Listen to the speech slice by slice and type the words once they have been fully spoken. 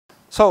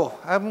So,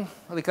 I'm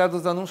Riccardo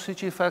Zanussi,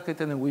 Chief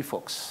Architect in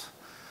WeFox.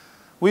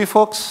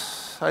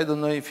 WeFox, I don't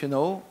know if you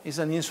know, is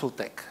an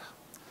insurtech.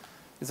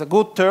 It's a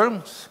good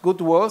term, good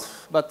word,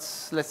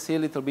 but let's see a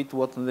little bit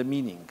what the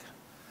meaning.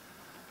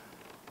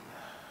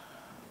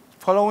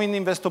 Following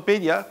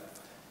Investopedia,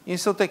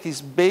 insurtech is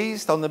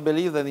based on the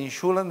belief that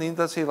insurance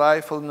industry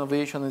ripe for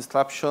innovation,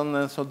 disruption,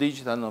 and so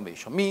digital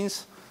innovation.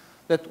 Means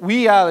that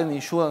we are an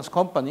insurance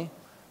company,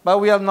 but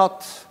we are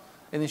not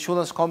an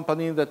insurance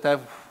company that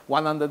have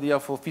 100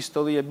 years of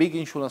history, a big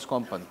insurance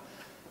company.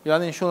 We are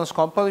an insurance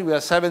company, we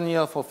have 7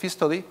 years of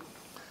history,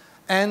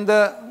 and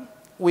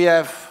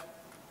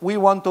we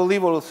want to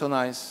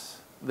revolutionize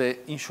the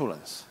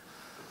insurance.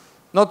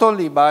 Not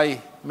only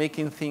by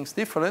making things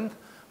different,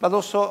 but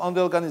also on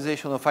the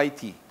organization of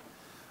IT.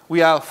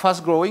 We are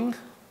fast growing.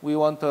 We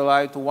want to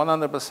arrive to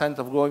 100%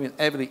 of growing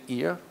every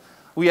year.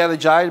 We are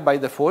agile by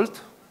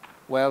default,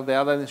 where the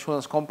other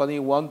insurance companies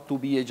want to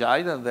be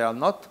agile and they are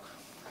not.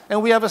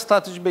 And we have a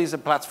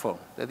strategy-based platform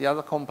that the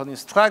other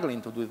companies are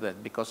struggling to do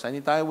that, because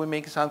anytime we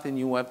make something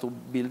new, we have to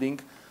building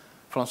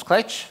from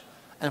scratch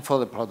and for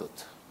the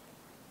product.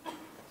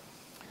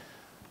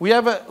 We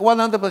have a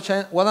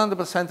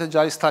 100%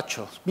 agile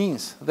structure.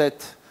 Means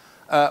that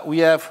we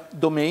have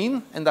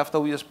domain, and after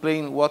we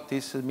explain what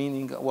is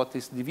meaning, what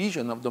is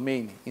division of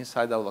domain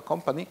inside our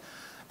company,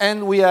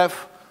 and we have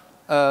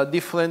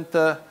different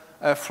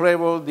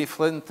flavor,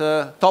 different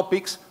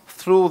topics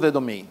through the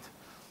domain.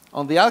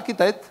 On the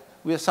architect,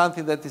 we have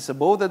something that is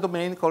above the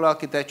domain called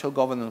architectural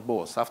governance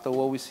boards. After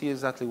all, we see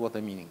exactly what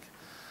I'm meaning.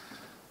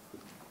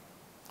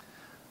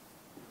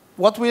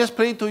 What we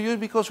explain to you is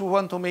because we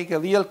want to make a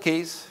real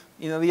case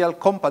in a real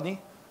company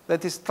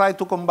that is trying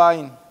to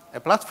combine a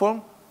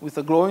platform with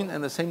a growing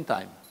at the same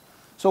time.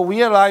 So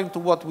we arrived to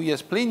what we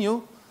explain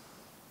you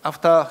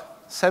after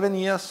 7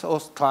 years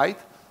of tried,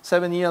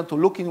 7 years to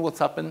looking what's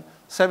happened,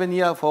 7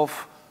 years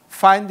of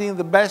finding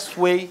the best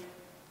way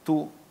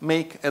to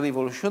make a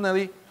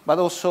revolutionary, but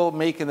also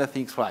making the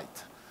things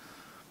right.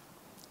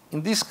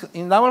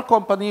 In our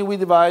company, we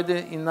divide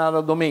in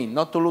another domain,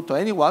 not to look to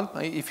anyone.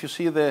 If you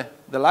see the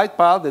light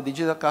part, the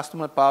digital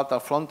customer part, are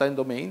front-end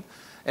domain,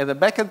 and the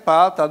back-end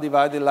part are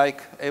divided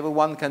like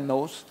everyone can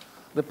know,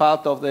 the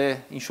part of the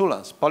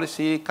insurance,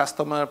 policy,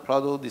 customer,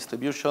 product,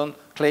 distribution,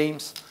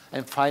 claims,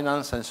 and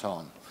finance, and so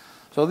on.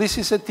 So this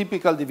is a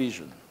typical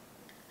division.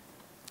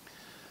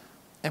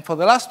 And for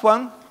the last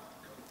one,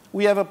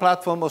 we have a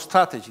platform of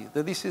strategy,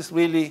 that this is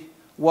really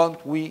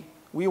what we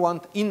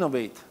want to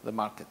innovate the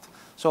market.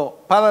 So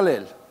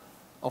parallel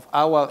of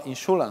our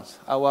insurance,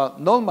 our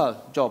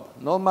normal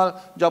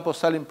job of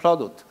selling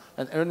product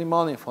and earning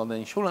money from the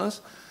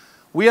insurance,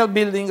 we are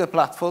building a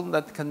platform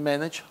that can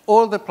manage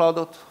all the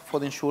product for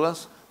the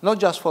insurance, not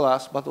just for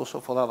us, but also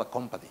for other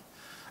company,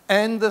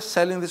 and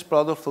selling this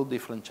product through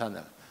different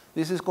channels.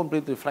 This is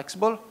completely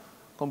flexible,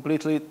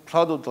 completely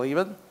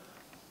product-driven,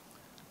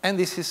 and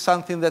this is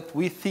something that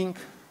we think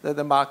that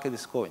the market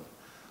is going.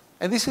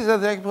 And this is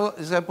an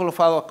example of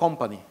our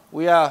company.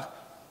 We are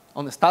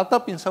on a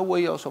startup in some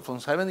way, also from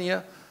 7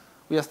 years.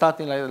 We are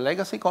starting like a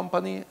legacy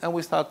company, and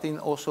we're starting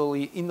also to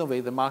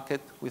innovate the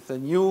market with a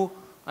new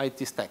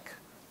IT stack.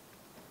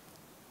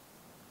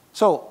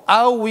 So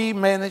how we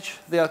manage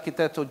the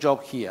architectural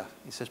job here?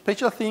 It's a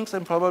special things,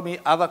 and probably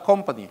other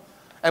companies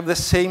have the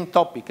same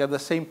topic, have the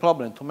same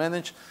problem. To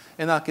manage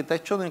an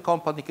architecture, and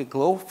company can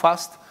grow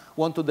fast,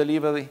 want to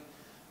deliver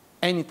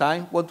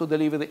anytime, want to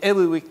deliver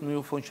every week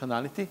new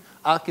functionality.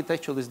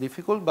 Architecture is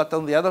difficult, but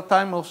on the other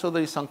time, also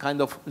there is some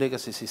kind of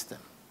legacy system.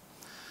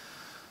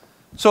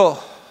 So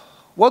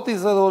what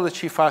is the role of the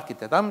chief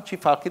architect? I'm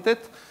chief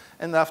architect,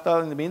 and after,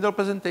 in the middle of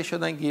the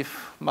presentation, I give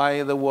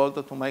the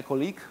word to my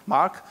colleague,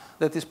 Marc,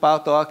 that is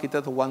part of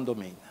architect of one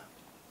domain.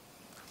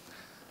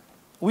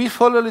 We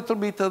follow a little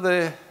bit of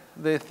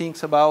the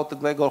things about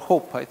Gregor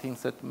Hope. I think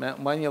that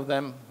many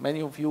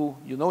of you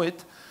know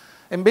it.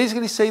 And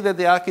basically say that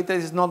the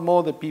architect is not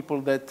more the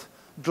people that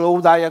draw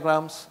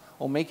diagrams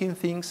or making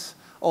things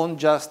or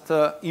just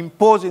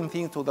imposing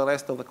things to the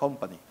rest of the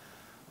company.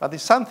 But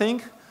it's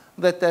something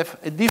that have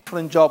a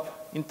different job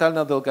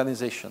internal the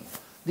organization,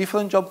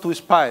 different job to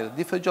inspire,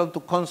 different job to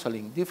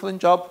counseling,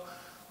 different job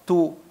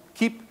to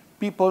keep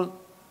people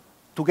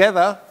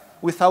together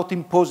without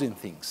imposing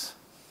things.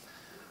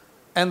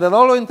 And the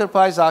role of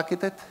enterprise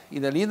architect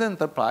in a lean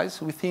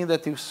enterprise, we think that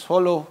if you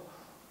follow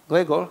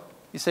Gregor,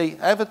 you say,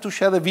 I have to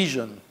share a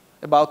vision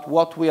about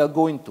what we are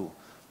going to,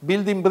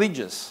 building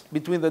bridges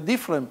between the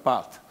different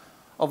parts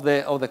of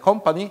the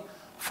company,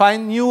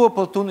 find new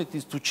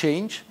opportunities to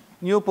change,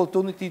 new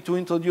opportunity to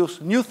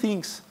introduce new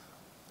things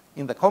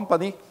in the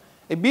company,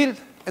 and build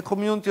a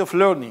community of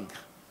learning.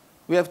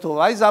 We have to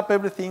rise up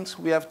everything,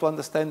 we have to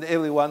understand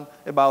everyone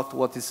about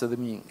what is the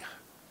meaning.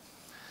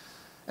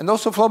 And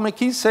also from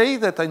McKinsey,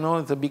 that I know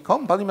it's a big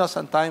company, but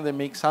sometimes they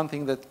make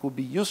something that could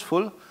be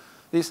useful.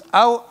 This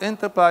how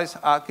enterprise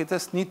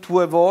architects need to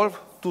evolve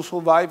to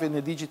survive in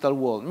a digital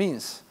world.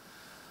 Means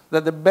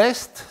that the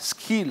best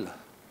skill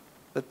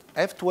that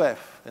have to have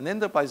an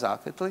enterprise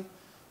architect,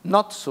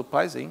 not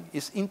surprising,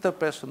 is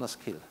interpersonal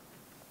skill.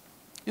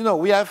 You know,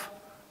 we have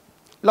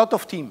Lot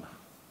of team,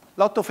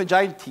 lot of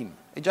agile team.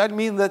 Agile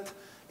means that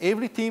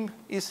every team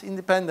is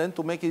independent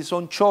to make its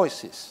own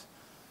choices,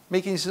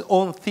 making its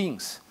own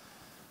things.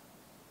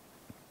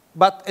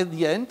 But at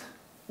the end,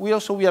 we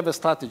have a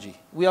strategy.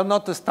 We are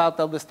not a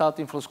startup that's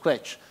starting from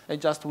scratch.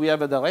 And just we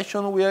have a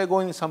direction, we are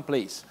going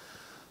someplace.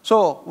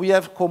 So we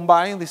have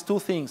combined these two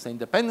things, the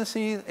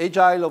independency,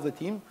 agile of the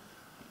team,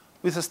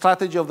 with the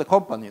strategy of the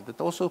company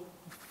that also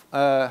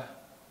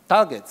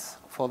targets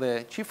for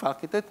the chief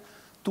architect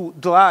to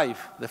drive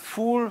the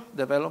full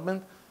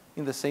development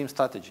in the same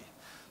strategy.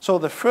 So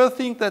the first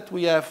thing that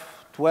we have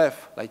to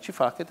have, like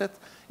chief architect,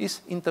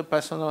 is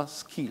interpersonal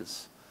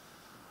skills.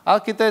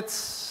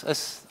 Architects,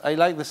 as I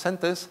like the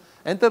sentence,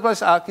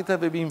 enterprise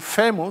architects have been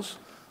famous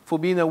for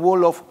being a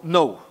wall of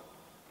no.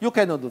 You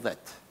cannot do that.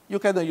 You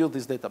cannot use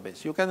this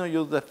database. You cannot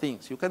use the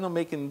things. You cannot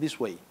make it in this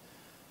way.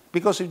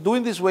 Because if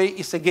doing this way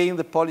is against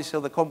the policy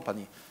of the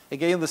company,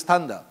 against the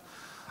standard.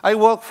 I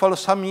worked for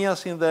some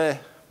years in the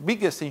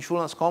biggest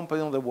insurance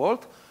company in the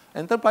world.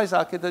 Enterprise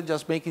architect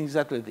just making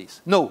exactly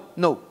this. No,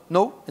 no,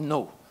 no, and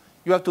no.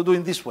 You have to do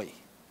it this way.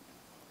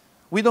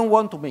 We don't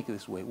want to make it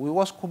this way. We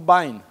want to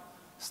combine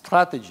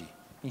strategy,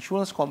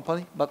 insurance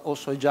company, but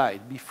also agile.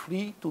 Be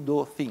free to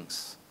do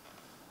things.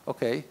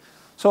 Okay?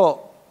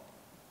 So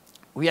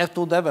we have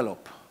to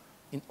develop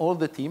in all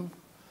the team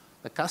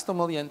the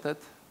customer-oriented.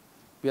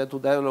 We have to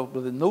develop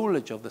the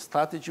knowledge of the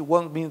strategy.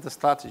 What means the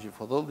strategy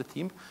for all the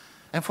team?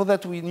 And for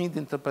that, we need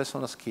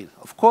interpersonal skill.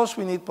 Of course,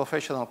 we need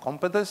professional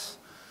competence.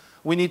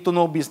 We need to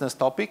know business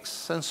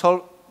topics and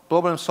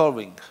problem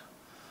solving.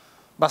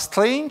 But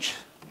strange,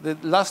 the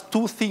last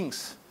two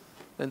things,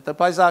 the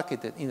enterprise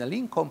architect in a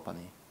lean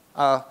company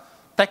are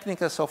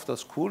technical software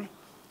school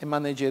and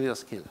managerial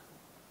skill.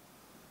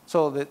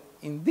 So that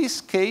in this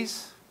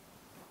case,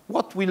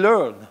 what we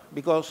learn,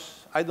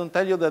 because I don't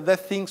tell you that the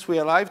things we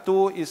arrive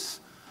to is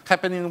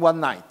happening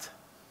one night.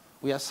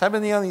 We have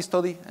 7 years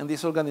history, and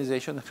this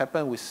organization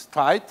happened with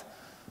stride,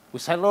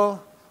 with error,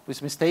 with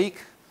mistake,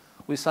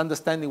 with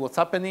understanding what's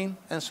happening,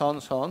 and so on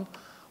and so on.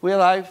 We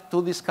arrive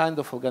to this kind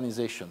of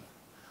organization.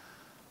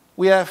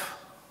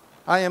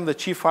 I am the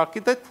chief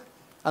architect.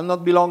 I'm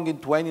not belonging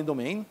to any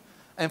domain.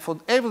 And for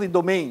every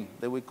domain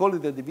that we call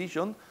it the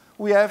division,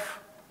 we have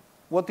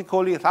what we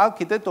call it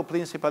architect or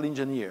principal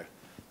engineer.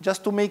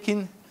 Just to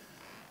making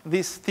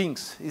these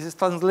things. It's a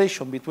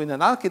translation between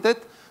an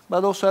architect,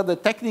 but also have the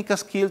technical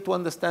skill to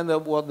understand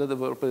what the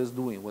developer is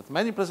doing. With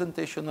many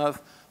presentations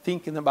of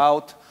thinking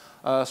about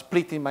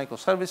splitting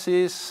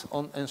microservices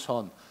and so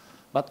on.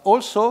 But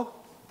also,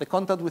 the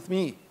contact with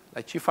me,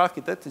 like chief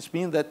architect, it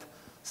means that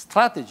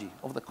strategy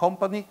of the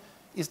company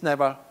is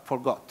never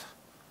forgot.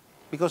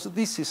 Because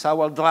this is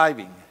our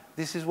driving.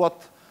 This is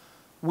what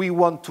we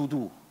want to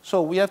do.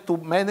 So we have to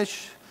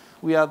manage,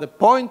 we are the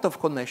point of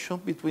connection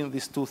between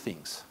these two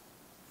things.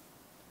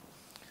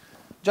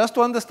 Just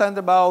to understand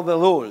about the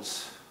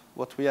roles,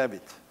 what we have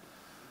it.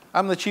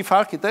 I'm the chief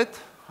architect.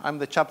 I'm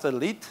the chapter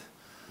lead.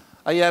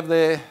 I have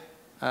the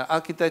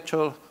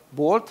architectural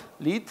board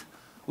lead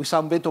with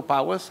some veto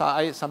powers.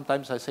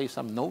 Sometimes I say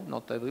some no,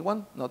 not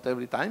everyone, not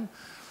every time.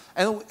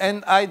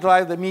 And I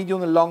drive the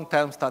medium and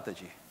long-term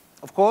strategy.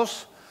 Of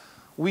course,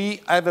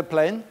 we have a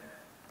plan,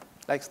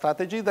 like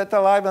strategy, that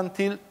arrives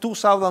until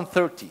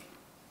 2030.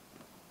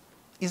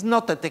 It's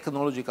not a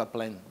technological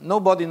plan.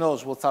 Nobody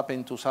knows what's happening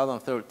in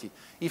 2030.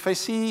 If I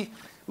see,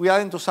 we are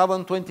in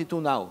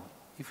 2022 now.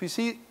 If we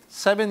see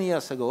 7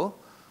 years ago,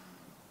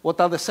 what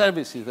are the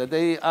services that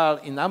they are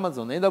in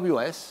Amazon,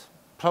 AWS,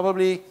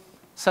 probably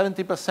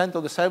 70%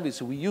 of the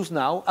services we use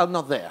now are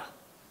not there.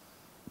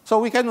 So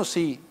we cannot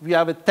see we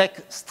have a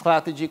tech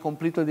strategy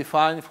completely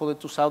defined for the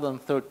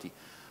 2030.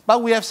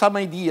 But we have some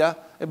idea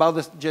about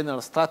the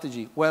general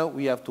strategy, where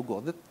we have to go.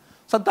 That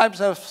sometimes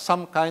have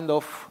some kind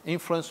of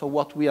influence of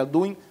what we are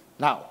doing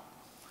now.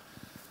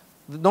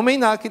 The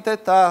domain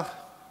architects are,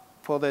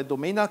 for the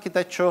domain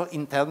architecture,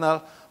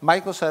 internal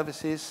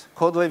microservices,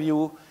 code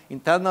review,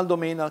 internal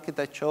domain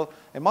architecture,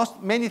 and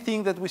many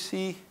things that we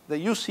see, that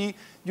you see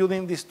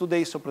during these 2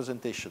 days of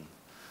presentation.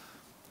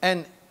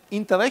 And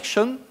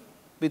interaction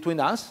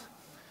between us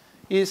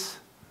is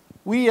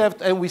we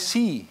have, and we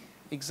see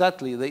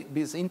exactly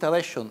this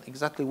interaction,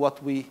 exactly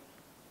what we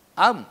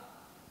are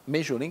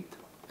measuring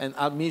and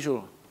are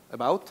measured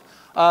about,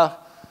 are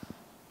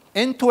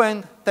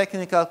end-to-end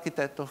technical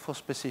architecture for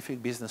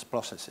specific business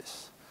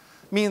processes.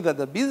 Meaning that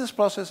the business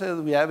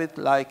processes, we have it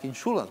like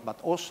insurance, but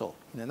also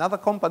in another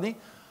company,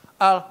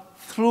 are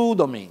through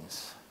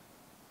domains.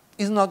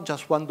 It's not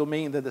just one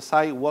domain that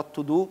decides what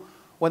to do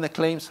when the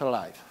claims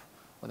arrive.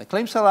 When the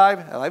claims arrive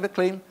a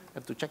claim, you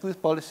have to check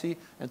with policy,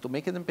 and to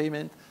make it in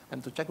payment,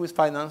 and to check with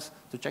finance,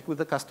 to check with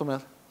the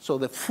customer. So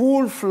the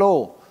full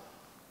flow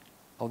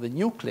of the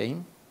new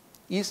claim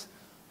is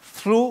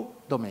through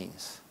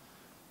domains.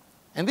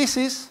 And this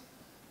is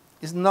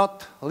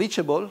not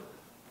reachable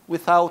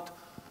without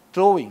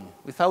drawing,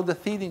 without the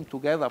feeding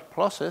together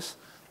process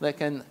that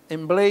can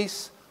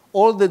embrace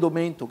all the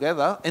domain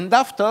together, and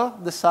after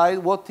decide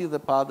what is the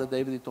part that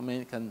every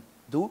domain can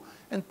do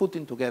and put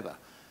in together.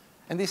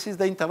 And this is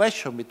the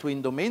interaction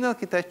between domain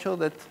architecture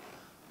that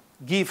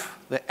give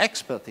the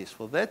expertise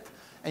for that,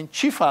 and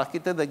chief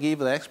architect that give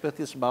the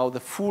expertise about the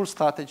full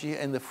strategy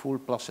and the full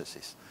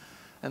processes.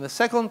 And the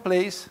second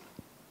place,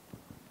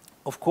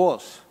 of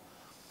course,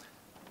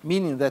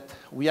 meaning that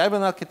we have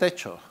an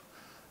architecture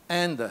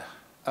and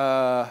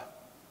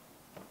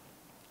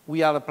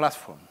we are a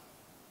platform,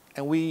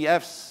 and we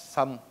have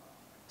some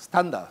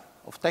standard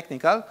of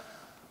technical,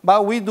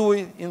 but we do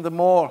it in the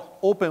more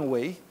open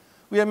way.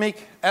 We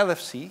make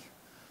LFC,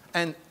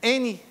 and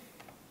any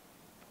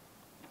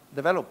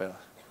developer,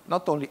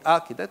 not only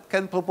architect,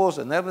 can propose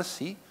an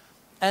LFC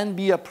and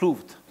be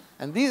approved.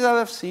 And this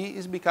LFC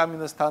is becoming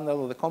the standard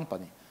of the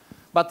company.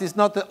 But it's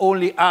not the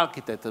only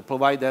architect that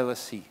provides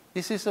LFC.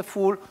 This is a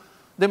full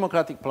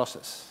democratic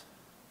process.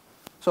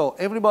 So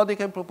everybody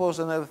can propose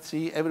an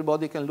LFC,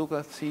 everybody can look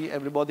at C,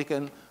 everybody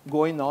can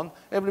go on,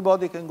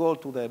 everybody can go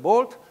to the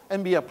board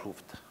and be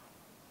approved.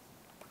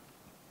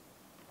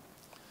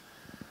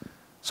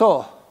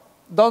 So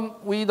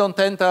we don't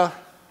enter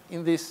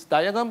in this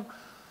diagram,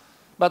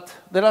 but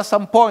there are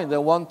some points I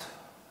want to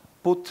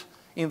put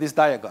in this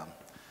diagram.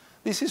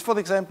 This is, for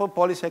example,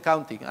 policy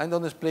accounting. I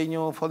don't explain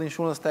you for the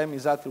insurance term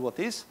exactly what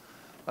it is,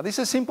 but it's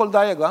a simple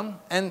diagram,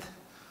 and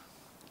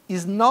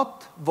is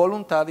not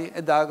voluntary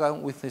a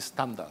diagram with a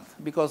standard,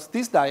 because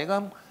this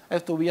diagram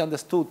has to be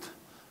understood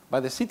by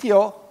the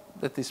CTO,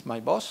 that is my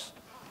boss,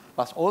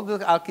 plus all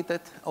the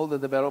architect, all the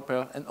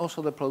developer, and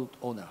also the product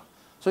owner.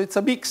 So it's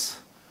a mix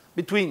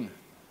between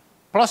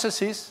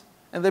processes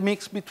and the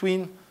mix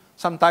between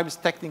sometimes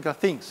technical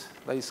things.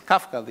 There is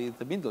Kafka in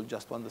the middle,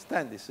 just to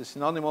understand. This is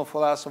synonym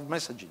for us of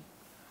messaging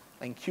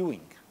and queuing.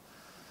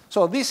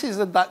 So this is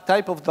the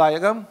type of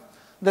diagram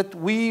that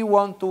we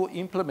want to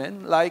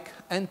implement like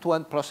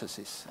end-to-end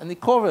processes. And it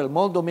covers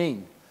more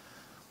domain.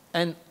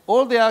 And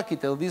all the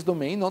architects of this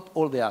domain, not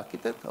all the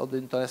architects of the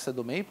interested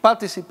domain,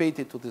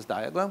 participated to this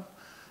diagram,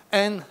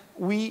 and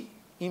we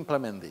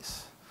implement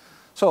this.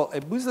 So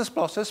a business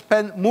process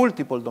spans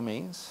multiple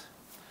domains.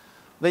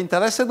 The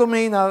interested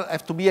domain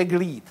have to be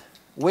agreed,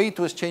 way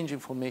to exchange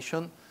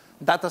information,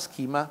 data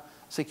schema,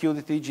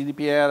 security,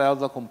 GDPR,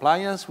 other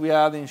compliance. We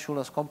are the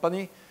insurance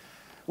company.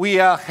 We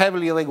are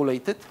heavily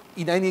regulated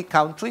in any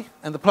country,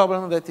 and the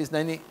problem that is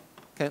any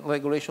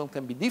regulation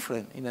can be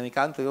different in any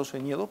country, also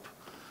in Europe.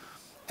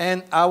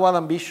 And our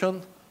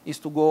ambition is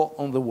to go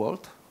on the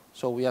world,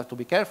 so we have to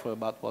be careful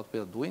about what we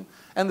are doing,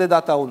 and the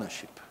data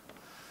ownership.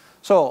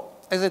 So,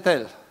 as I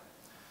tell,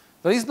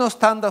 there is no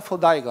standard for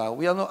diagram.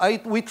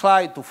 We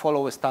try to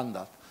follow a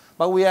standard,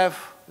 but we have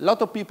a lot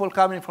of people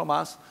coming from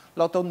us, a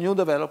lot of new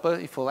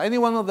developers. If for any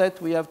one of that,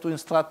 we have to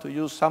instruct to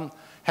use some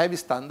heavy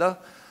standard.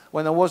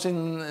 When I was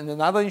in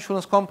another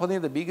insurance company,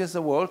 the biggest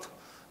in the world,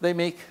 they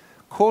make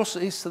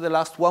courses the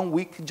last 1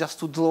 week just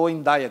to draw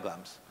in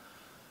diagrams.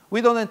 We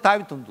don't have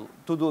time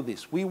to do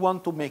this. We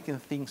want to make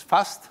things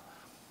fast,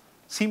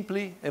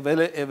 simply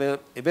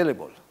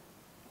available.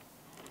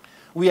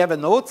 We have a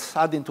note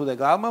adding to the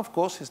diagram, of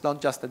course. It's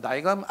not just a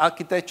diagram.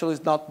 Architecture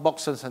is not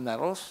boxes and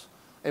arrows.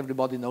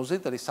 Everybody knows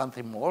it. There is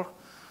something more.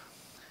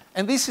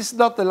 And this is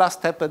not the last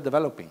step at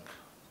developing.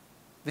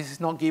 This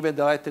is not given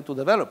directly to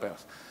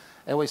developers.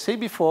 As I said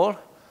before,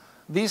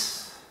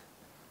 this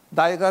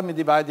diagram is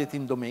divided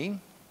in domain.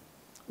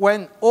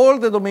 When all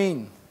the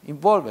domains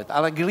involved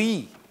are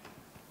agreed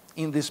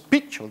in this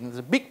picture, in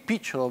the big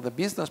picture of the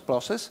business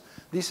process,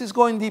 this is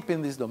going deep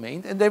in this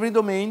domain, and every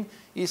domain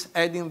is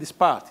adding this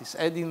part, is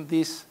adding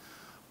this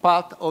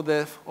part of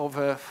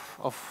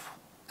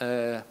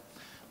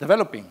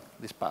developing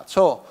this part.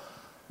 So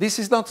this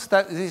is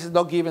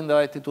not given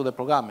directly to the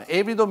programmer.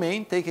 Every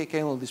domain takes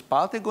account of this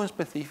part and goes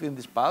specific in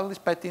this part,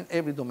 respecting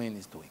every domain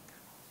is doing.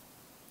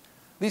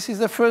 This is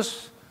the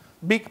first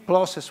big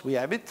process we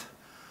have it.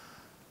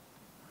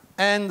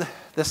 And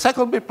the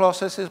second big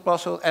process is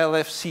process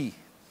LFC.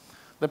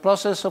 The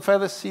process of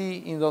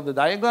LFC in the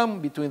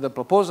diagram between the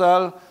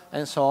proposal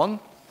and so on.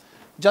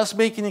 Just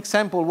making an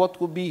example what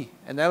could be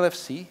an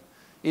LFC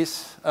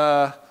is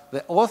the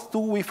auth 2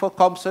 with a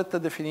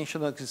concept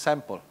definition of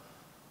example.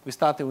 We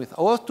started with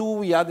auth 2,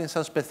 we adding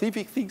some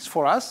specific things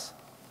for us.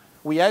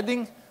 We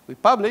adding, we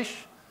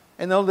publish,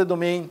 and all the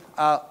domain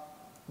are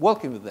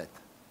working with that.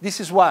 This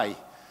is why.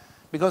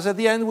 Because at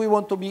the end, we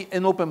want to be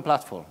an open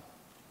platform,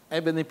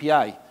 have an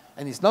API.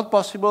 And it's not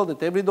possible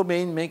that every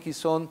domain make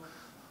its own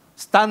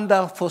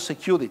standard for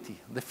security.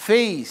 The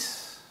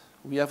phase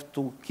we have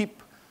to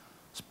keep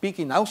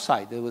speaking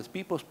outside, there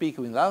people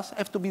speaking with us,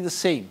 have to be the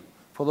same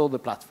for all the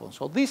platforms.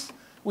 So this,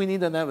 we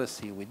need an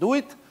LFC. We do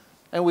it,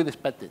 and we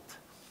respect it.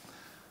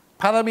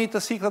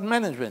 Parameter secret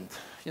management.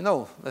 You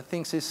know, the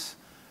things is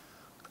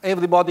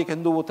everybody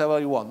can do whatever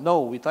you want.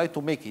 No, we try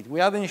to make it. We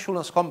are the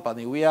insurance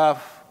company. We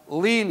have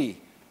really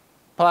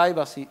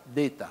privacy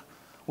data.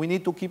 We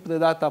need to keep the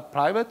data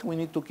private. We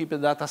need to keep the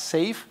data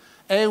safe.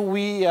 And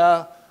we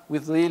are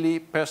with really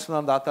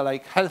personal data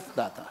like health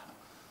data.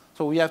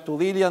 So we have to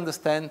really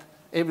understand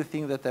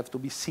everything that have to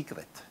be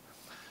secret.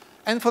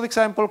 And for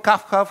example,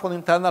 Kafka for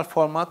internal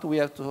format, we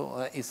have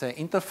to, it's an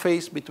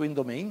interface between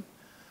domain.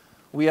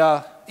 We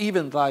are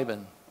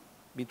event-driven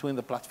between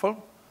the platform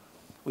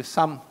with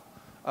some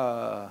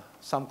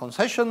some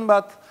concession,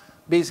 but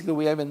basically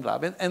we haven't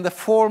driven it. And the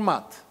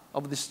format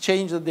of this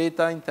change the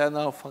data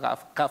internal of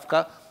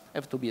Kafka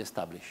have to be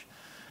established.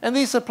 And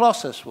this is a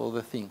process for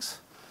the things.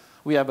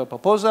 We have a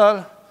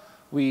proposal,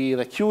 we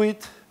review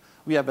it,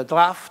 we have a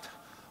draft,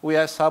 we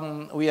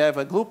have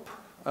a group.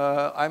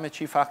 I'm a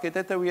chief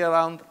architect, we are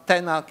around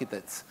 10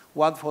 architects,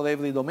 one for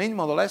every domain,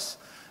 more or less.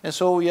 And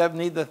so we have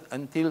needed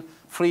until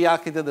 3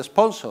 architects to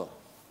sponsor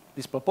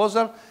this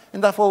proposal,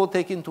 and therefore we'll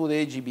take into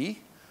the AGB.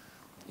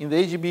 In the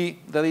AGB,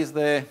 there is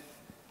the,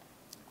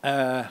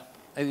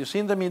 as you see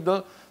in the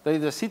middle, there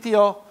is the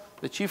CTO,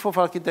 the chief of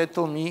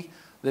architecture, me,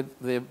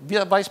 the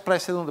vice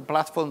president of the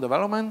platform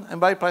development,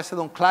 and vice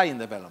president of client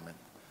development.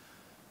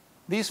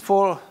 These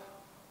 4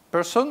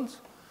 persons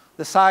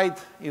decide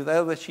if the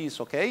LHC is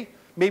okay.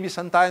 Maybe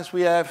sometimes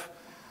we have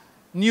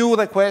new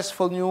requests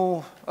for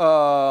new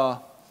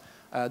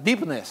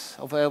deepness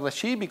of the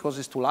LHC because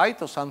it's too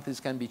light or something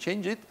can be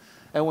changed.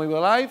 And when we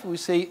arrive, we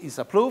say it's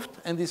approved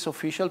and it's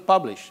official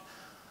published.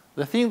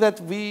 The thing that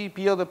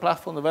VP of the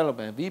platform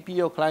development, VP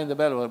of client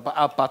development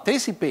are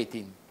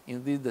participating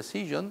in this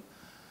decision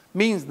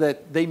means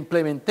that the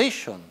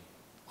implementation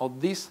of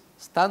this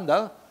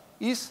standard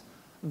is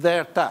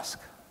their task.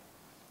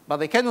 But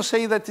they cannot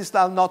say that it's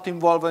not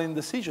involved in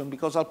decision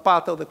because are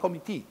part of the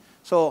committee.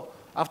 So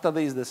after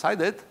this is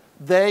decided,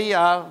 they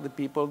are the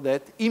people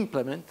that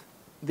implement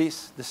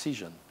this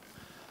decision.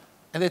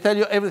 And they tell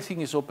you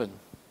everything is open.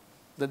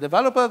 The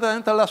developer that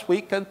entered last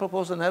week can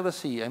propose an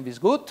LLC, and if it's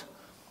good,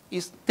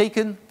 it's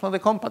taken from the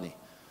company.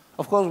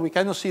 Of course, we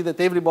cannot see that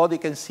everybody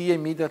can see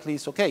immediately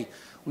it's okay.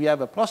 We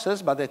have a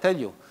process, but I tell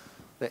you,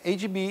 the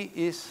AGB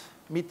is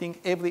meeting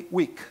every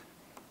week.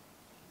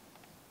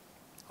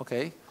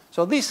 Okay?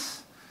 So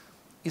this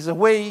is a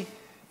way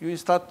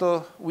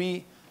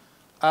we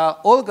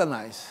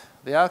organize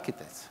the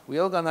architects. We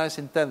organize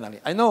internally.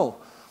 I know,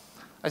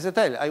 as I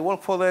tell you, I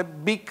work for the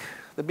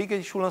big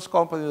insurance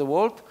company in the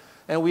world,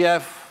 and we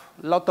have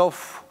a lot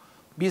of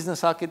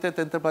business architect,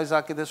 enterprise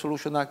architect,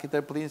 solution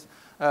architect,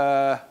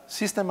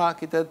 system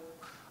architect,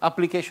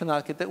 application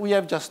architect. We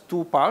have just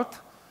 2 parts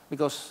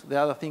because the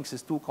other things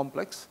is too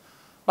complex.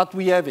 But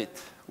we have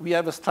it. We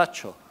have a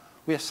structure.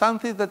 We have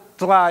something that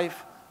drives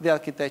the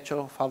architecture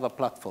of our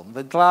platform,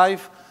 that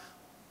drives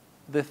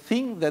the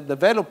thing that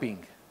developing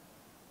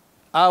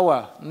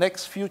our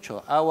next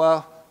future,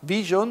 our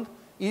vision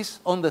is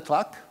on the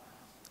track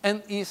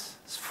and is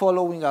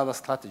following our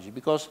strategy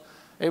because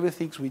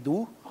everything we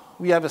do,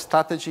 we have a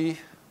strategy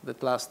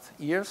that lasts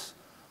years,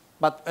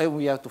 but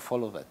we have to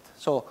follow that.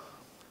 So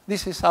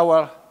this is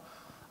our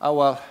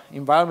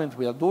environment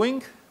we are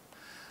doing.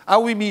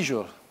 How we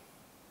measure?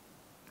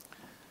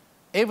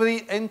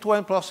 Every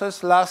end-to-end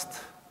process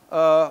lasts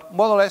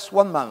more or less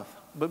 1 month,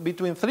 but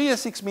between 3 and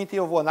 6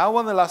 meetings of 1 hour,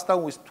 and the last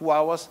time was 2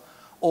 hours,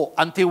 or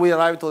until we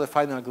arrive to the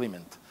final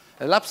agreement.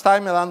 Elapsed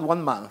time around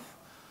 1 month.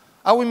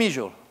 How we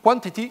measure?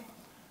 Quantity,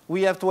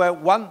 we have to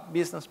have 1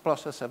 business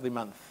process every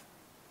month.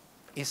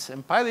 It's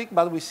empiric,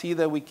 but we see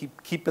that we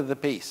keep at the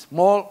pace.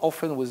 More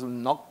often was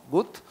not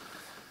good.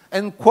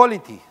 And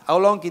quality, how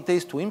long it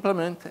takes to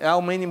implement, how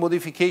many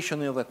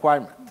modifications in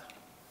requirement.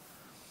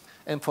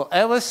 And for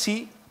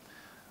LSC,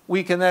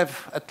 we can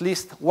have at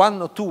least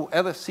 1 or 2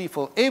 LSC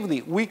for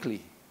every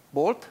weekly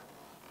board.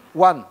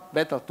 1,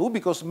 better 2,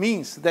 because it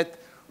means that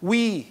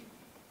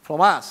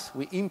from us,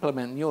 we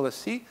implement new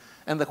LSC,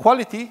 and the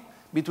quality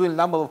between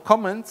number of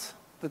comments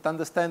that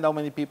understand how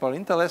many people are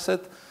interested,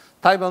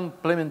 time of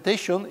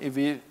implementation, if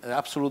we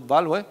absolute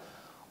value,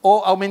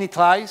 or how many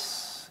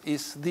tries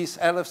is this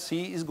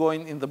LFC is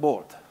going in the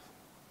board.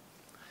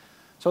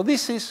 So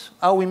this is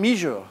how we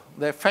measure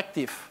the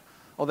effective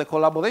of the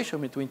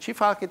collaboration between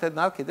chief architect and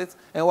architects,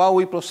 and how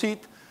we proceed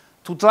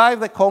to drive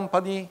the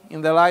company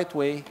in the right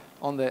way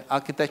on the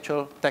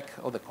architectural tech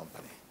of the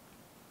company.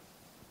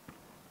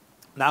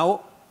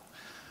 Now,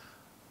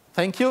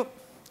 thank you.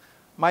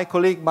 My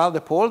colleague Marc,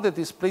 that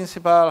is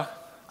principal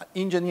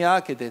engineer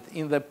architect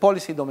in the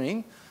policy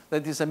domain.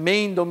 That is a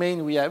main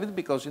domain we have it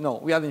because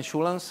we are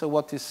insurance, so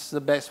what is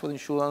the best for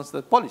insurance?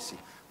 The policy.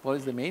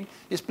 Policy domain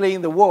is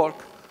playing the work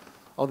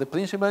of the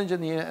principal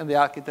engineer and the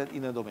architect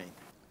in the domain.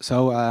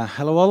 So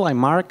hello all, I'm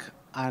Marc,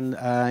 and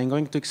I'm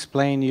going to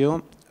explain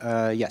you,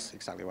 yes,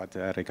 exactly what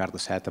Riccardo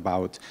said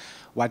about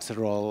what's the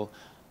role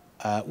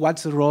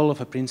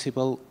of a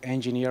principal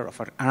engineer, of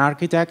an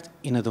architect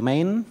in a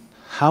domain,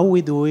 how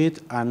we do it,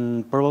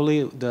 and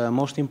probably the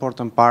most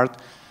important part,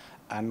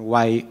 and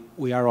why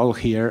we are all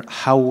here,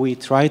 how we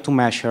try to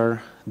measure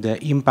the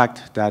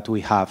impact that we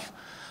have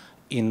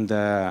in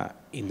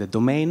the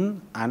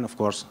domain, and of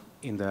course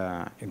in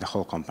the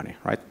whole company,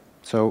 right?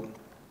 So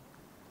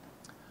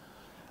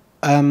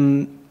I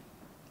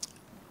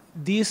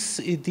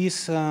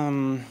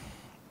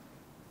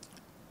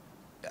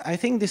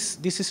think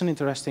this is an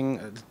interesting.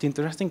 The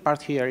interesting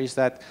part here is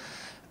that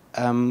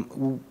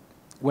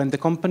when the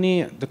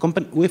company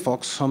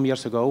WeFox some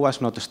years ago was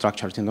not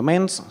structured in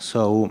domains,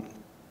 so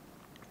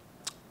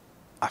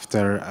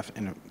after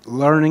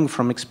learning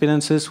from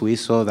experiences, we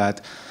saw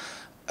that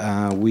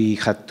we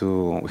had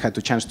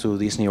to change to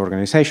this new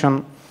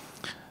organization.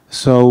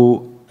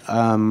 So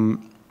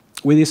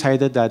we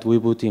decided that we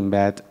would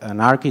embed an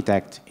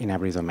architect in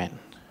every domain,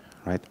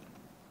 right?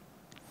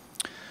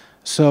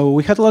 So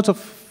we had lots of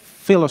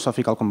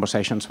philosophical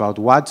conversations about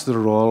what's the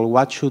role,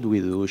 what should we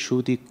do,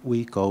 should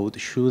we code,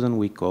 shouldn't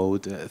we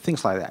code,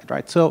 things like that,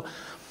 right? So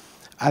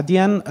at the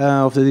end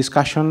of the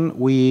discussion,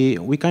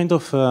 we kind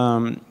of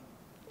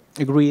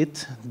agreed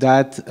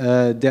that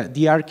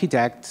the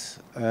architect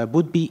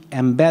would be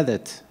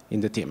embedded in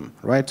the team,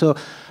 right? So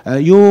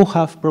you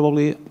have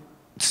probably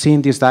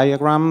seen this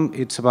diagram.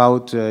 It's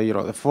about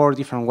the 4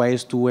 different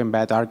ways to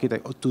embed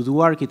to do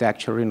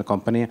architecture in a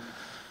company.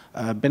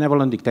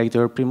 Benevolent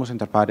dictator, primus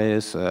inter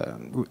pares.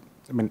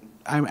 I mean,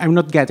 I'm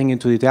not getting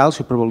into details.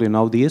 You probably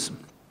know this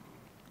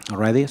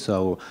already.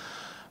 So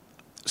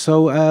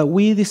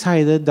we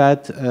decided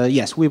that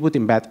yes, we would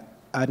embed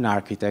an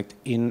architect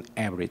in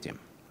every team,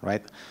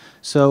 right?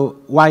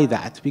 So why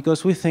that?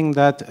 Because we think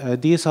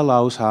that this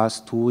allows us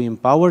to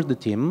empower the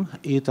team.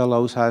 It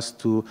allows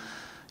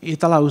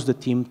the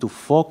team to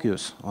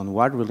focus on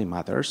what really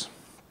matters,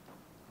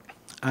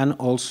 and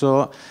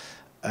also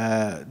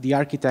the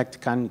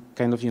architect can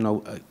kind of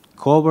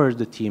cover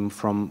the team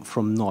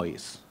from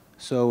noise.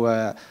 So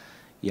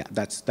yeah,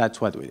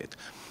 that's what we did.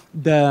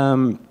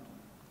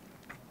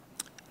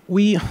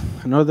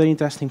 Another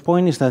interesting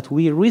point is that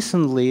we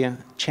recently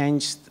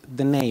changed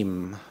the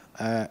name.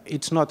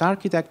 It's not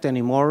architect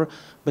anymore,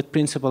 but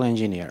principal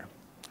engineer,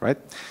 right?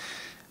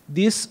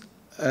 This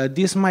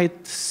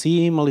might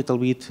seem a little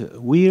bit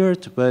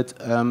weird, but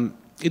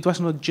it was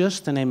not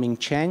just a naming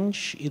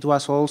change. It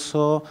was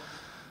also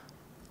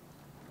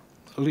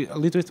a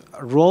little bit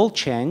role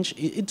change.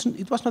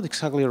 It was not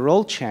exactly a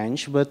role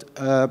change, but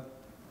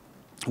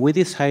we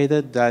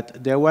decided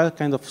that there were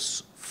kind of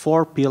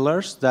 4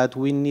 pillars that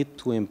we need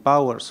to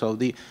empower. So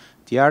the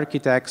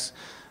architects,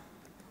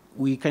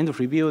 we kind of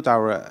reviewed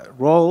our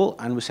role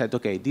and we said,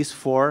 okay, these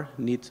 4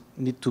 need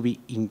to be,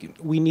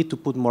 we need to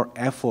put more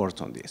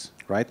effort on this,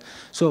 right?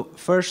 So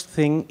first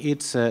thing,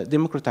 it's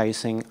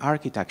democratizing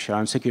architecture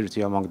and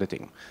security among the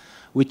team,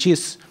 which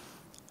is,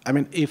 I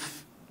mean,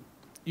 if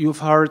you've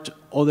heard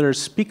other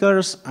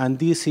speakers, and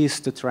this is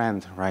the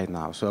trend right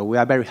now. So we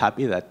are very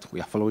happy that we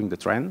are following the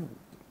trend,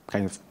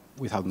 kind of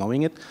without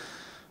knowing it.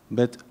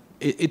 But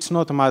it's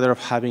not a matter of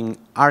having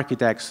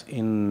architects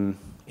in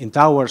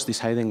towers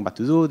deciding what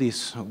to do.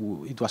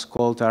 It was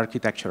called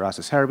architecture as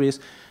a service.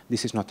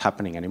 This is not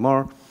happening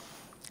anymore.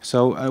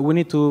 So we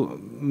need to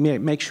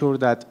make sure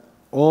that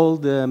all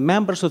the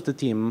members of the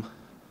team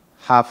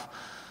have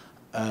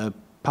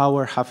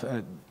power,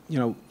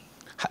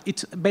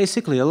 it's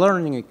basically a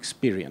learning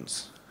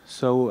experience.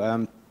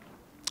 So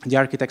the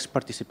architects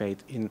participate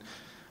in,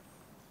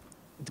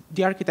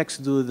 the architects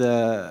do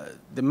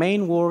the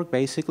main work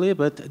basically,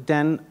 but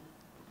then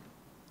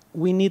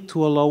we need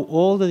to allow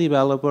all the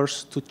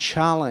developers to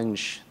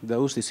challenge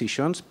those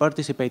decisions,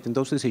 participate in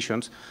those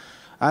decisions,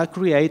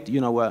 create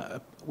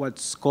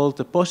what's called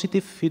a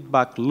positive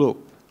feedback loop.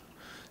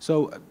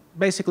 So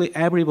basically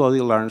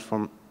everybody learns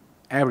from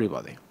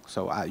everybody.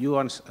 So you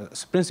as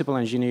a principal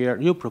engineer,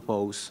 you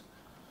propose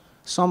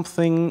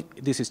something,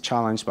 this is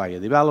challenged by a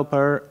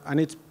developer,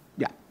 and it's,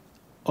 yeah,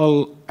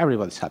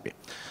 everybody's happy.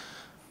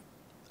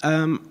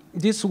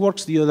 This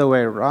works the other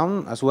way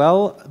around as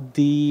well.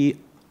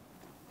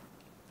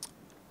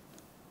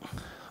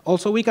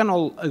 Also, we can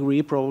all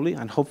agree probably,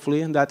 and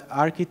hopefully, that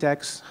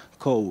architects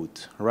code,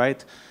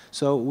 right?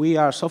 So we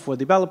are software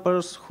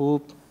developers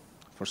who,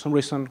 for some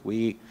reason,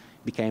 we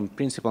became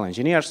principal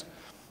engineers.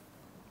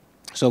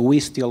 So we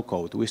still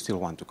code, we still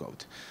want to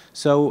code.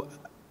 So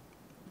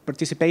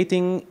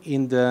participating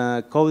in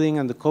the coding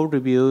and the code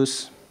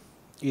reviews,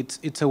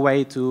 it's a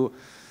way to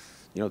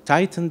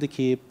tighten the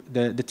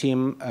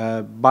team,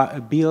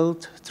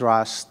 build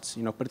trust,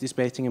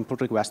 participating in pull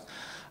requests.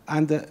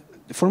 And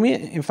for me,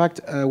 in fact,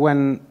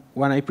 when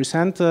I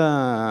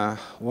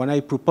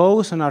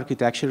propose an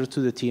architecture to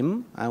the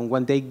team, and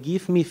when they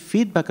give me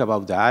feedback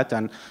about that,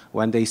 and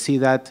when they see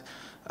that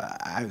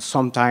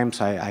sometimes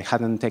I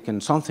hadn't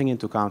taken something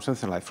into account,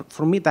 something like,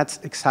 for me, that's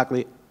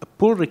exactly a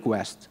pull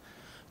request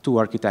to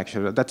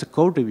architecture. That's a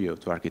code review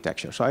to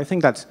architecture. So I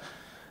think that's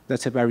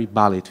a very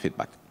valid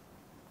feedback.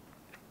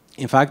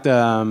 In fact,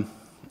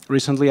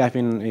 recently I've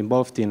been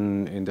involved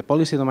in the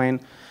policy domain,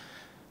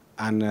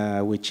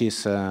 and which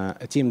is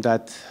a team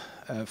that,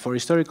 for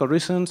historical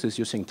reasons, is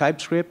using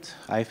TypeScript.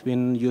 I've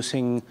been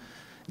using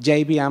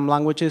JVM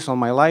languages all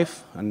my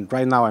life, and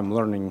right now I'm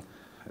learning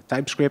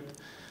TypeScript.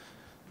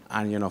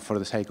 And for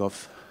the sake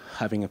of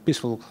having a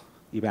peaceful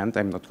event,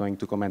 I'm not going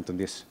to comment on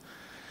this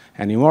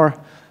anymore.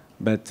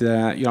 But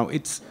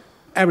it's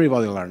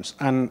everybody learns,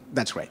 and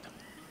that's great.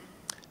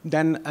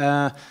 Then,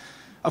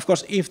 of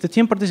course, if the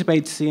team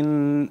participates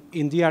in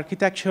the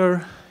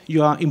architecture,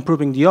 you are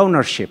improving the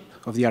ownership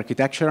of the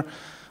architecture,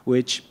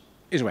 which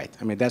is great.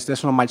 I mean,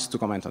 there's not much to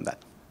comment on that.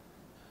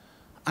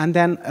 And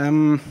then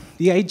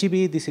the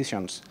AGB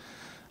decisions.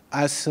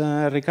 As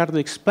Riccardo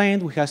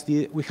explained, we have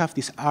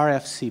this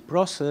RFC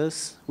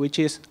process, which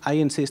is, I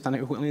insist, and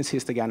I will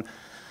insist again,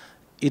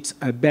 it's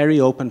a very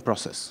open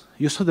process.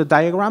 You saw the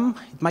diagram.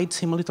 It might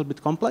seem a little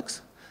bit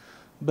complex,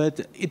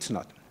 but it's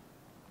not.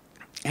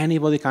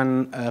 Anybody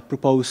can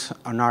propose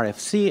an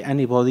RFC.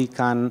 Anybody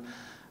can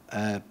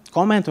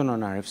comment on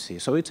an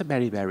RFC. So it's a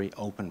very, very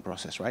open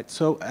process, right?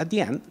 So at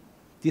the end,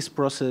 this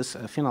process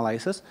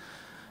finalizes,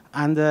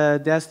 and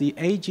there's the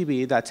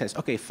AGB that says,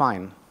 OK,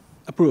 fine,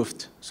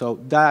 approved. So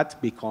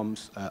that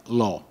becomes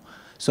law.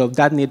 So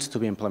that needs to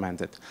be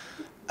implemented.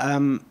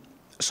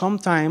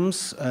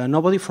 Sometimes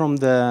nobody from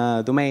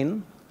the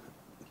domain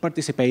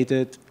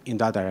participated in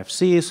that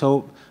RFC.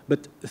 So,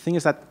 but the thing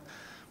is that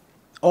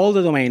all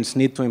the domains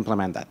need to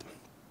implement that.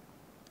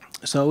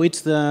 So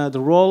it's the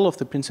role of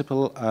the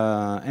principal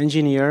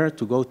engineer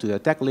to go to the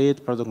tech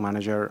lead, product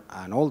manager,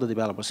 and all the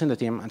developers in the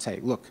team and say,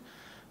 look,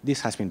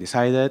 this has been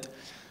decided.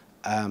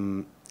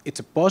 It's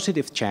a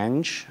positive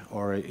change,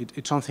 or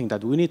it's something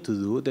that we need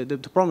to do.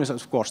 The problem is,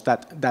 of course,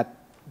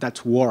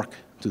 that's work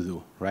to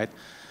do, right?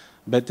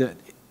 But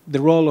the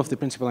role of the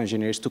principal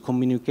engineer is to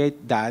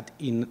communicate that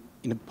in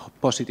a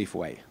positive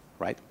way,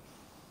 right?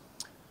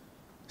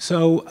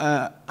 So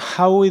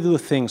how we do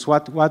things,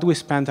 what we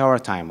spend our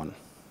time on,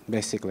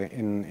 basically,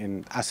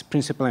 as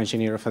principal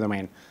engineer of a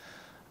domain.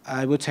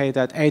 I would say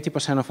that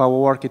 80% of our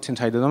work is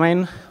inside the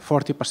domain,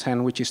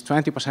 40%, which is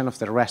 20% of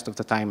the rest of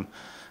the time,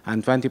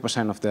 and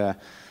 20% of the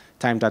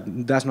time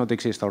that does not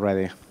exist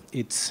already.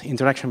 It's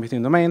interaction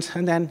between domains,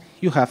 and then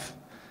you have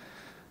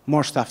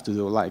more stuff to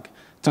do, like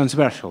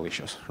transversal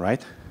issues,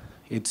 right?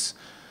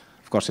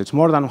 Of course, it's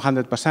more than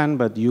 100%,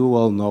 but you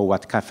all know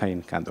what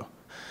caffeine can do.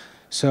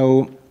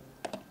 So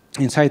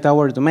inside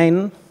our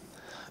domain,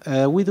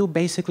 we do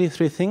basically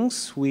three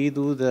things. We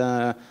do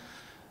the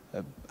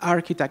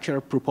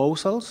architecture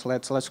proposals,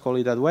 let's call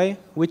it that way,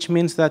 which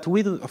means that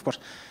we do, of course,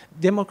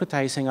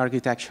 democratizing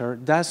architecture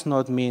does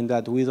not mean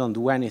that we don't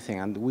do anything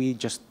and we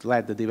just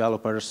let the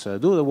developers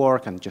do the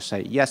work and just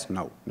say yes,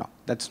 no. No,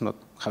 that's not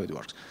how it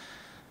works.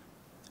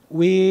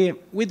 We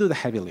do the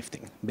heavy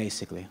lifting,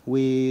 basically.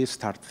 We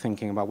start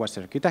thinking about what's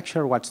the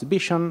architecture, what's the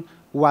vision,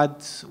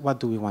 what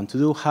do we want to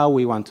do, how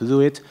we want to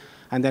do it,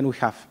 and then we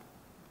have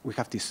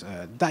these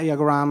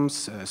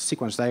diagrams,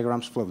 sequence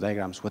diagrams, flow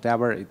diagrams,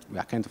 whatever. We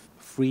are kind of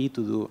free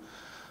to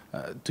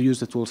use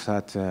the tools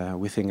that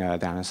we think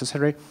they are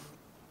necessary.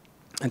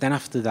 And then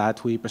after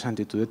that, we present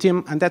it to the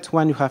team, and that's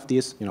when you have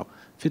this,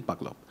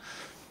 feedback loop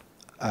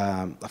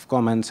of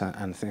comments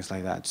and things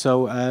like that.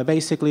 So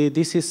basically,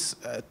 this is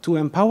to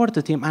empower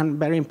the team, and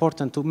very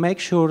important, to make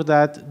sure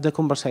that the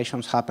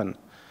conversations happen.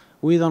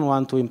 We don't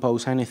want to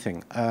impose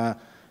anything.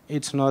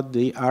 It's not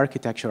the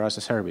architecture as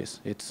a service.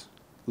 It's,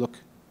 look,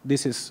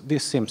 this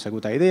seems a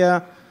good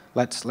idea.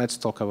 Let's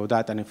talk about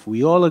that, and if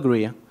we all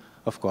agree,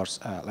 of course,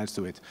 let's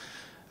do it.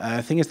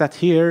 The thing is that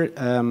here,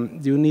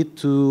 you need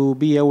to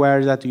be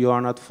aware that you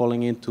are not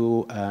falling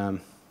into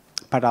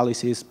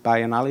paralysis by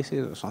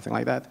analysis or something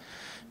like that,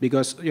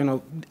 because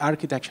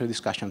architecture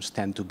discussions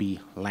tend to be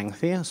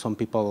lengthy.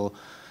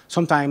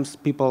 Sometimes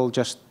people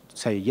just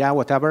say yeah,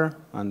 whatever,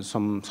 and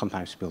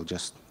sometimes people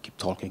just keep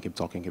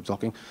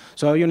talking.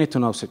 So you need to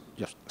know, so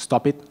just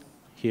stop it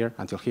here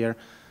until here.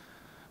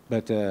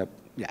 But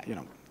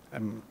yeah,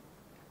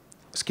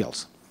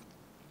 skills.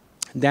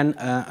 Then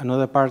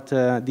another part,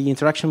 the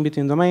interaction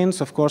between domains.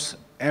 Of course,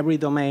 every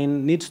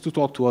domain needs to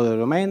talk to other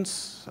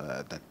domains.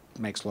 That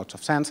makes lots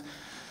of sense.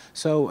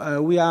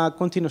 So we are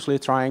continuously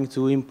trying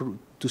to improve,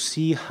 to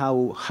see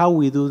how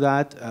we do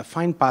that,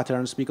 find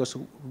patterns, because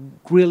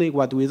really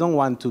what we don't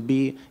want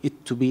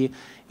it to be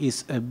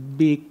is a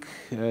big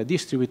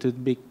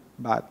distributed, big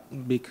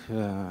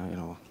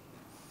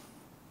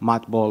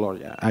mud ball, or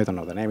yeah, I don't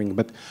know the naming,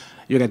 but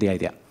you get the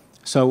idea.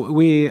 So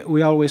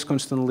we always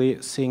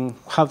constantly seeing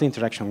how the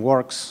interaction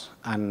works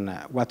and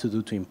what to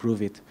do to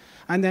improve it.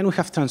 And then we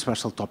have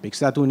transversal topics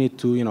that we need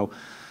to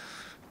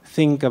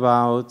think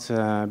about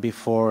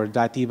before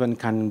that even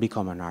can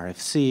become an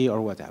RFC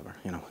or whatever.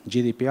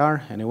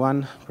 GDPR,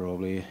 anyone?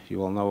 Probably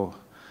you all know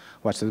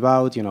what's it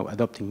about,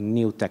 adopting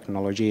new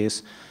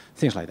technologies,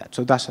 things like that.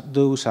 So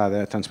those are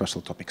the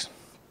transversal topics.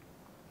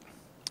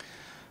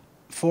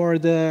 For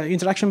the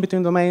interaction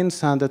between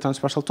domains and the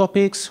transversal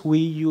topics, we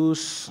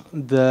use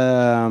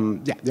the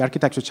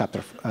architecture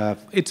chapter.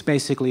 It's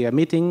basically a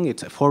meeting,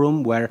 it's a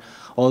forum where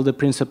all the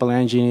principal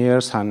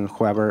engineers and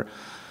whoever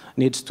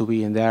needs to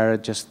be in there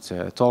just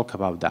talk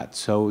about that.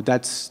 So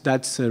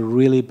that's a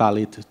really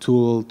valid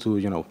tool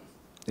to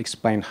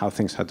explain how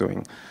things are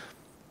doing.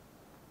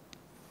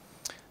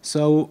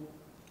 So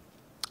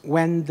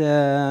when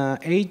the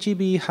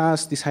AGB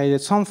has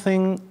decided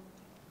something,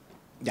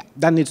 yeah,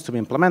 that needs to be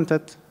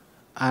implemented.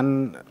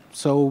 And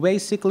so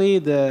basically,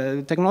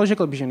 the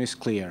technological vision is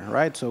clear,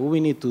 right? So we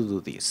need to do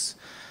this.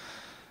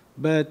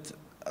 But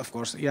of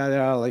course, yeah,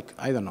 there are like,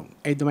 I don't know,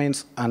 8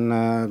 domains,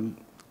 and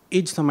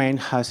each domain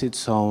has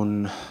its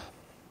own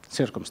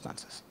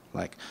circumstances.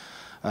 Like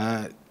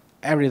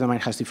every domain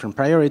has different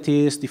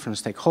priorities, different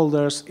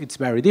stakeholders. It's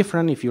very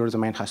different if your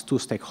domain has 2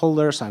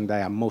 stakeholders and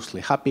they are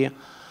mostly happy,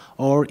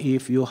 or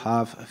if you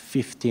have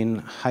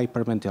 15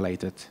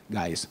 hyperventilated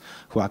guys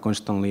who are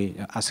constantly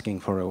asking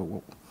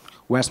for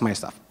where's my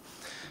stuff?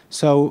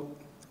 So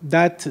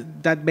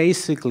that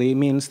basically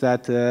means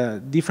that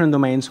different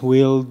domains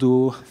will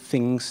do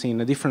things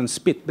in a different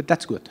speed, but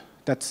that's good.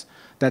 That's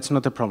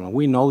not a problem.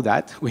 We know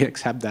that, we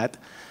accept that,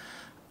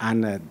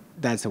 and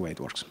that's the way it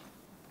works.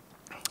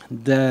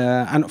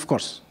 And of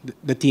course,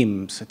 the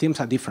teams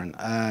are different.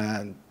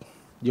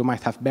 You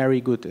might have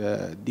very good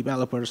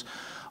developers,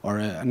 or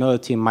another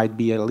team might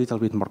be a little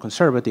bit more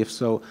conservative.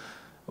 So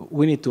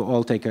we need to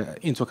all take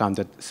into account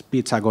that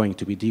speeds are going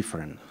to be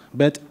different.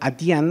 But at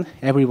the end,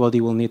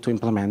 everybody will need to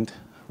implement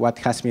what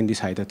has been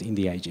decided in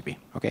the IGB.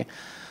 Okay,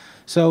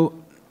 so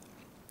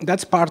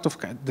that's part of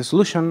the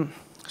solution.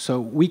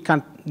 So we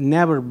can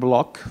never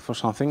block for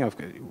something.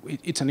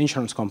 It's an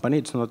insurance company.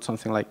 It's not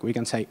something like we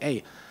can say,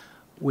 hey,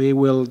 we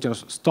will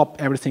just stop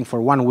everything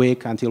for 1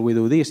 week until we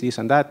do this, this,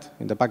 and that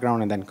in the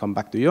background, and then come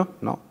back to you.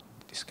 No,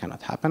 this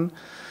cannot happen.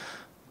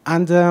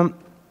 And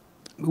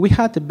we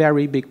had a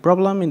very big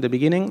problem in the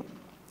beginning,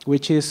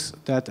 which is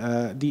that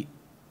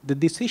the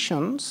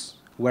decisions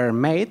were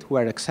made,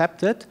 were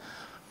accepted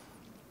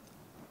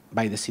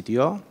by the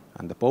CTO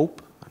and the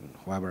Pope, and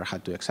whoever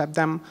had to accept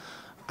them.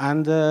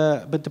 And,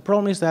 but the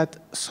problem is that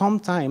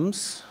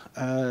sometimes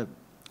the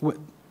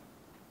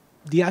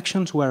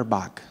actions were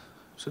back.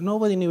 So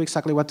nobody knew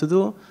exactly what to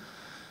do.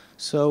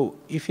 So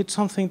if it's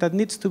something that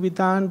needs to be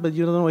done, but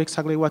you don't know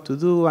exactly what to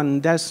do,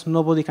 and there's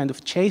nobody kind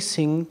of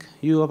chasing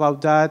you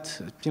about that,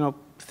 you know,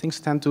 things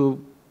tend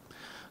to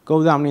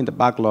go down in the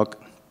backlog,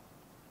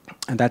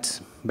 and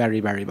that's very,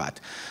 very bad.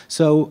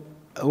 So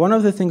one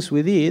of the things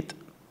we did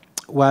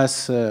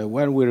was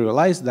when we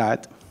realized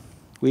that,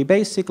 we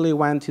basically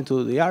went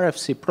into the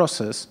RFC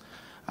process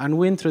and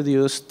we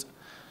introduced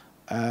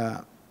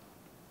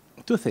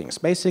 2 things.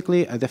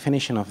 Basically, a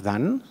definition of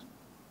done,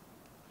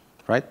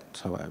 right?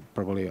 So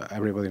probably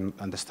everybody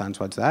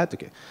understands what's that.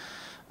 Okay.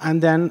 And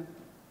then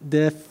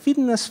the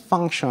fitness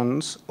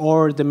functions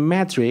or the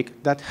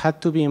metric that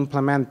had to be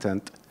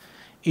implemented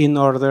in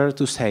order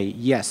to say,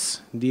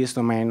 yes, this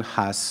domain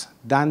has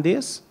done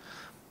this,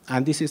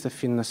 and this is the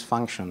fitness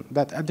function.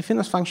 The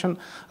fitness function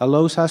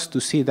allows us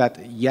to see that,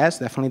 yes,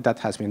 definitely that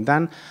has been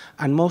done,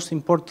 and most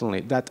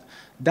importantly, that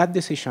that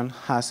decision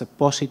has a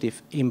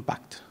positive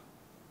impact,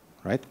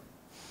 right?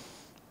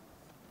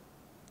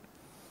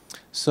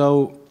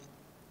 So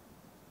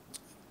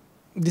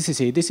this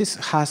is it.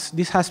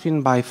 This has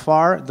been by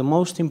far the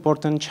most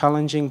important,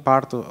 challenging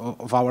part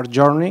of our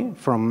journey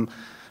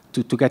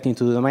to get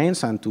into the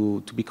domains and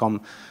to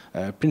become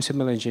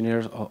principal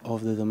engineers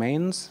of the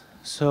domains.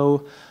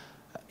 So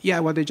yeah,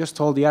 what I just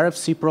told, the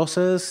RFC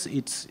process,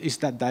 it's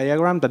that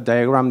diagram. That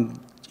diagram,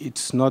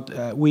 it's not,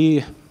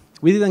 we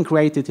didn't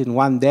create it in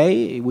 1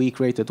 day. We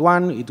created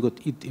one, it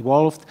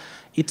evolved.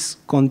 It's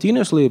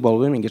continuously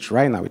evolving. It's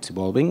right now, it's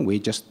evolving. We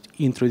just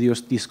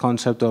introduced this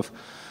concept of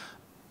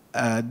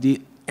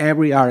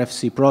every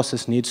RFC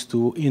process needs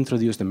to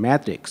introduce the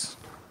metrics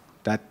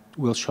that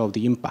will show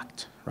the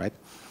impact, right?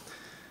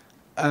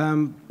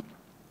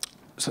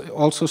 So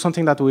also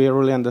something that we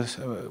really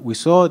we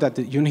saw that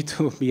you need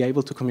to be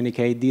able to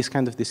communicate these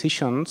kind of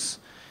decisions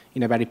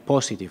in a very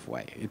positive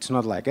way. It's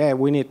not like, hey,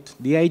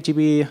 the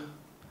AGB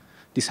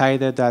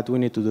decided that we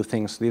need to do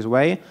things this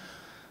way.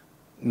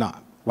 No,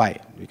 why?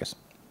 Because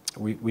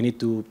we need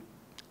to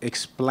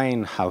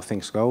explain how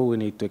things go. We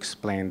need to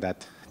explain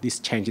that this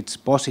change is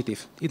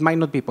positive. It might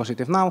not be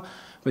positive now,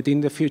 but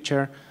in the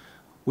future,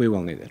 we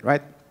will need it,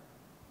 right?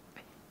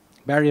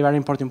 Very, very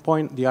important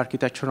point, the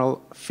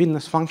architectural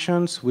fitness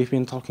functions. We've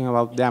been talking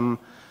about them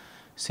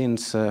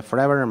since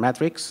forever,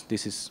 metrics.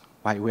 This is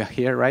why we are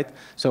here, right?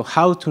 So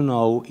how to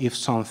know if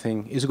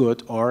something is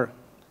good or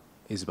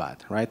is bad,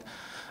 right?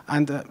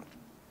 And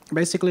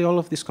basically all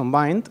of this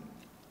combined,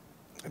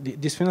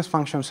 these fitness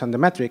functions and the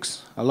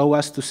metrics allow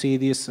us to see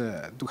this,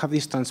 to have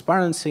this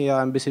transparency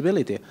and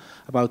visibility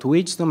about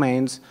which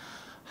domains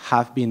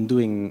have been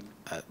doing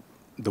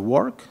the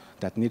work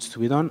that needs to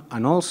be done,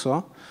 and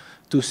also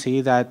to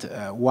see that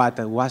what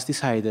was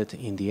decided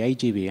in the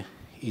AGB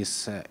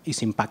is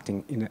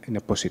impacting in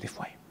a positive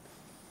way.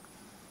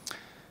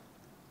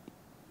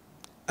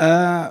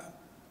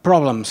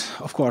 Problems,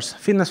 of course,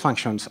 fitness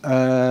functions.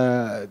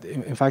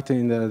 In fact,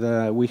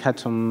 we had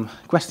some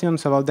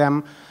questions about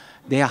them.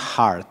 They are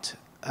hard.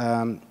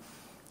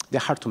 They're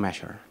hard to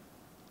measure.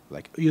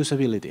 Like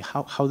usability,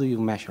 how do you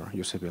measure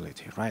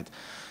usability, right?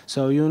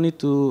 So you need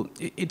to,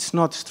 it's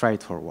not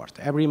straightforward.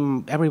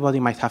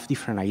 Everybody might have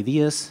different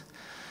ideas.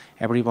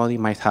 Everybody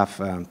might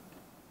have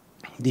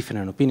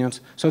different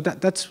opinions. So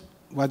that's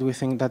what we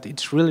think, that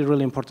it's really,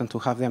 really important to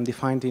have them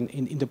defined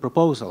in the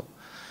proposal.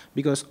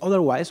 Because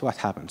otherwise, what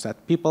happens?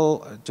 That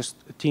people, just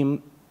a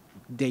team,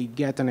 they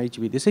get an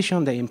HB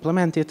decision, they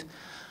implement it,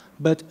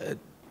 but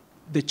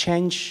the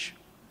change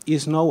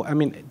is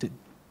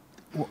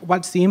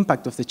what's the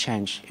impact of the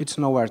change? It's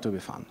nowhere to be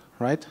found,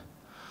 right?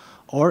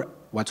 Or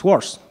what's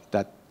worse,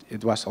 that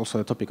it was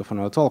also a topic of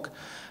another talk,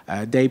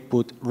 they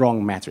put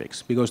wrong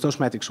metrics, because those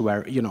metrics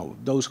were,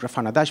 those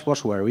Grafana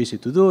dashboards were easy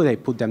to do, they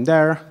put them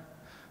there,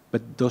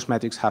 but those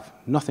metrics have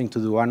nothing to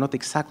do, are not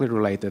exactly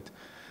related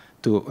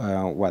to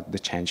what the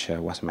change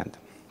was meant.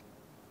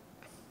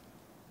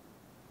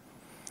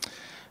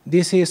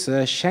 This is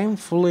a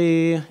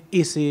shamefully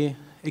easy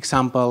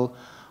example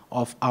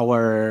of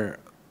our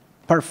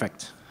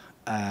perfect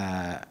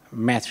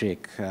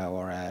metric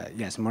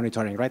yes,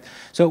 monitoring, right?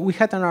 So we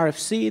had an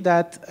RFC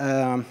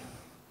that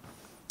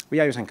we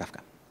are using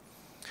Kafka.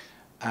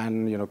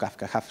 And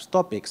Kafka has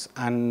topics,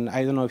 and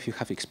I don't know if you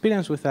have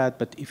experience with that,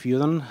 but if you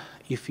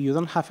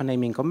don't have a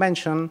naming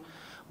convention,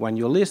 when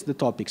you list the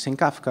topics in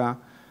Kafka,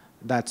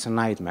 that's a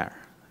nightmare.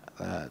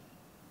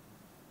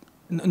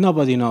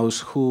 Nobody knows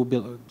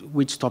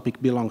which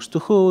topic belongs to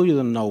who. You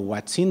don't know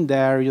what's in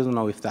there. You don't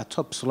know if that's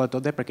obsolete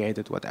or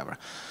deprecated, whatever.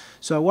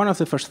 So one of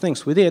the first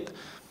things we did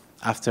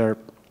after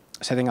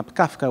setting up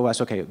Kafka was,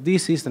 OK,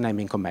 this is the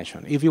naming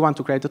convention. If you want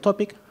to create a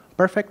topic,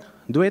 perfect,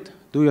 do it,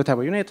 do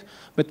whatever you need,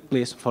 but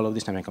please follow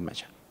this naming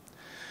convention.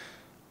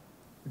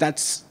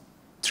 That's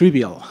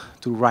trivial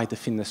to write a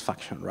fitness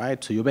function,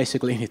 right? So you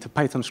basically need a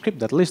Python script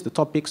that lists the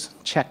topics,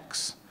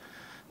 checks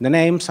the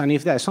names, and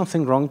if there's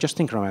something wrong, just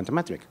increment the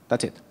metric.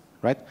 That's it,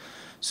 right?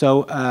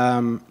 So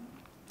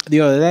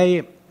the other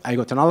day, I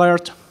got an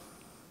alert.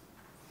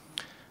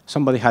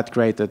 Somebody had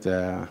created,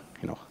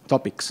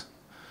 topics,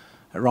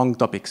 wrong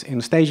topics in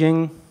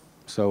staging.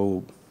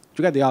 So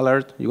you get the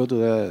alert, you go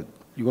to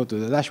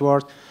the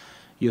dashboard,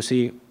 you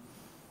see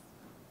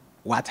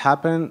what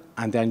happened,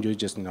 and then you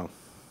just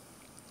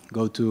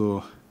go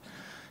to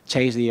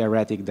chase the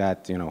heretic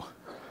that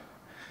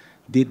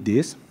did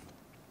this.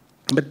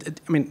 But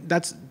I mean,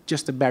 that's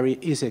just a very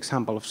easy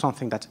example of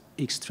something that's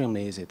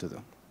extremely easy to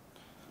do.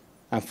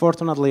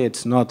 Unfortunately,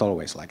 it's not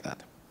always like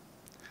that.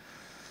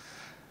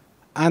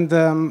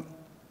 And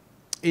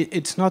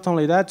it's not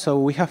only that. So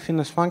we have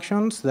fitness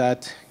functions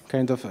that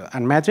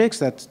and metrics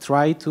that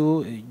try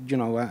to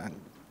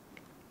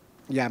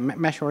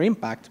measure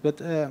impact,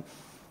 but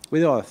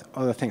with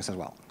other things as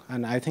well.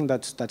 And I think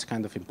that's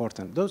kind of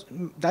important.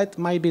 That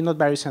might be not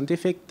very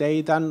scientific.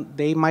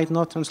 They might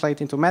not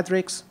translate into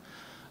metrics,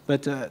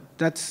 but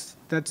that's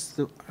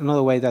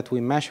another way that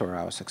we measure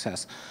our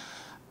success.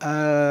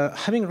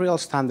 Having real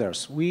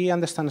standards. We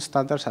understand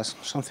standards as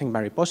something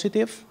very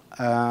positive.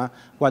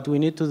 What we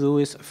need to do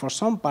is, for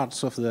some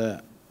parts of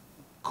the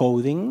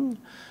coding,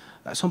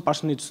 some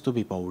parts needs to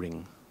be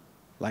boring,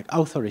 like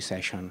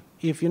authorization.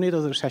 If you need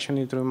authorization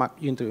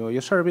into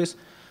your service,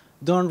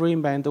 don't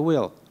reinvent the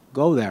wheel.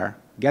 Go there,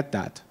 get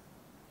that,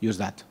 use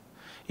that.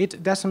 It's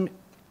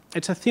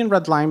a thin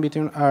red line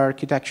between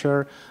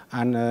architecture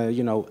and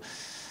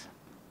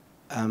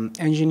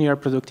engineer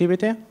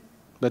productivity,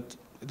 but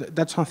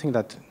that's something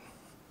that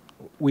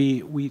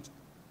we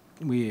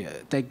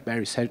take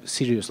very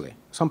seriously.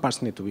 Some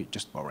parts need to be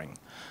just boring.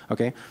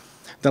 Okay,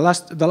 the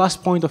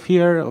last point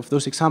of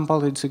those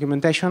examples is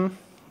documentation.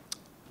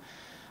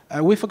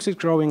 WeFox is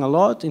growing a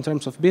lot in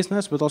terms of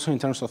business, but also in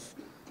terms of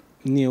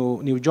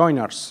new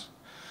joiners.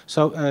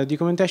 So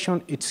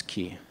documentation, it's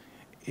key.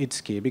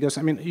 It's key because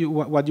I mean,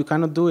 what you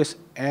cannot do is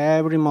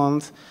every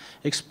month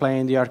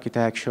explain the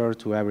architecture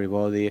to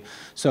everybody.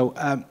 So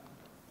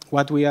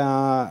what we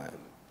are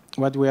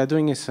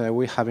doing is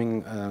we're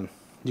having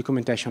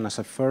documentation as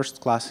a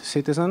first-class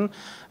citizen.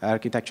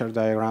 Architecture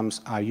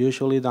diagrams are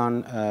usually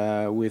done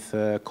with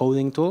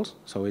coding tools.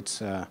 So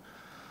it's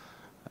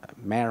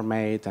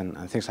Mermaid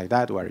and things like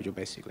that, where you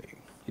basically,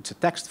 it's a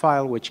text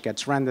file which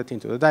gets rendered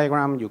into the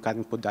diagram. You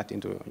can put that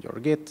into your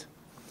Git.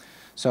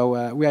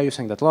 So we are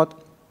using that a lot.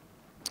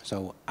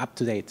 So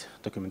up-to-date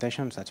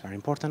documentations, that's very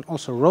important.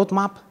 Also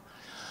roadmap.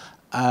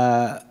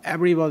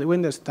 We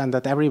understand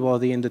that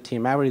everybody in the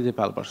team, every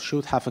developer,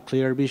 should have a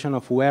clear vision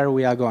of where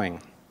we are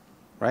going,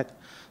 right?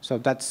 So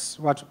that's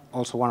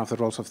also one of the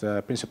roles of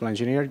the principal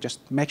engineer.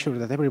 Just make sure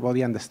that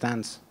everybody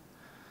understands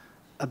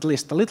at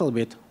least a little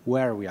bit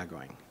where we are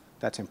going.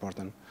 That's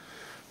important.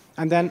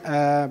 And then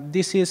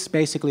this is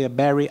basically a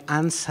very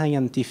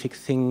unscientific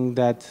thing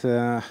that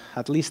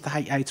at least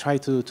I try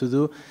to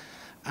do.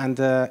 And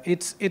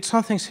it's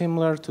something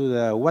similar to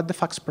the what the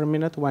fucks per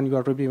minute when you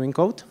are reviewing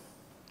code,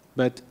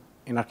 but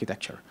in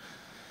architecture.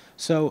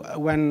 So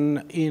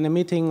when in a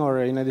meeting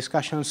or in a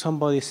discussion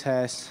somebody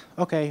says,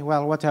 OK,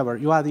 well, whatever,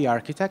 you are the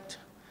architect,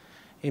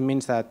 it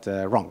means that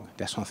wrong.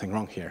 There's something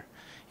wrong here.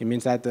 It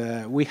means that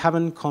we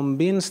haven't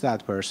convinced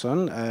that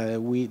person.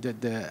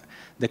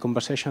 The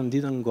conversation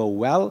didn't go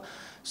well.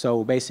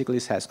 So basically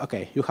it says,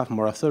 OK, you have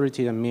more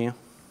authority than me.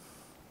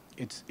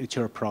 It's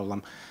your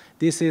problem.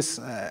 This is,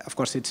 of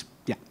course, it's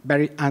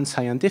very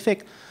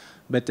unscientific,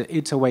 but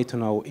it's a way to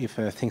know if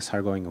things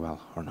are going well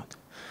or not.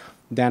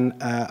 Then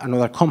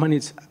another comment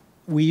is,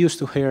 we used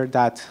to hear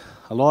that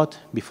a lot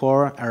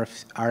before.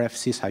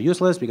 RFCs are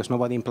useless because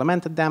nobody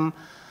implemented them.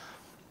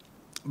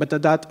 But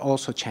that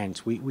also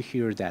changed. We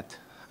hear that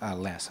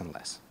less and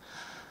less.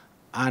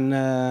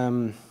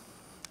 And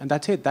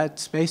that's it.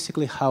 That's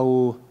basically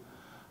how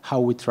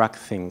we track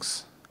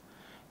things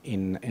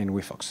in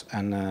WeFox.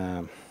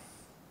 And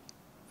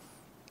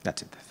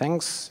that's it.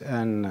 Thanks,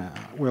 and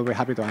we'll be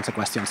happy to answer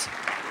questions.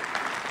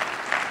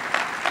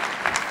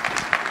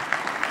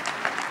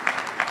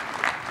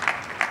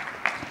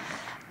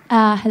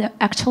 Hello.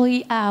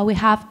 Actually, we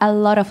have a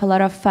lot of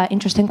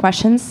interesting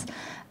questions.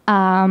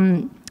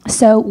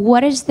 So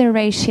what is the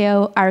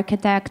ratio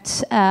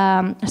architects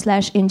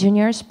slash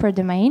engineers per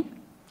domain?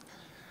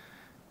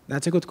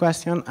 That's a good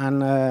question,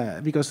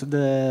 and because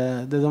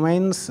the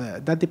domains,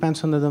 that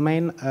depends on the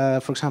domain.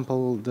 For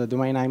example, the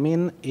domain I'm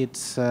in,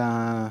 it's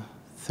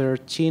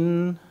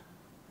 13.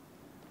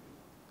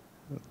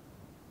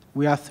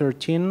 We are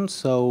 13,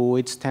 so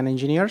it's 10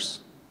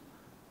 engineers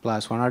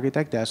plus one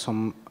architect. There are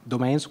some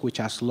domains which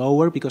are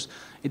slower because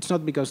it's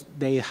not because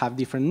they have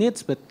different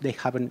needs, but they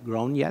haven't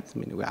grown yet. I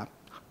mean, we are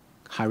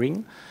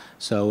hiring,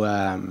 so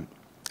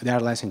there are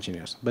less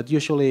engineers. But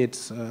usually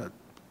it's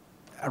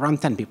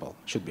around 10 people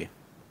should be.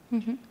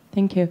 Mm-hmm.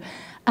 Thank you.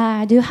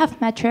 Do you have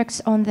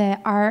metrics on the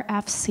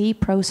RFC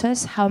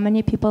process? How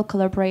many people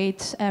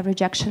collaborate,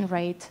 rejection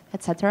rate,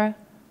 etc.?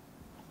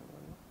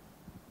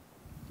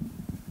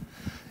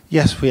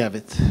 Yes, we have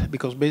it,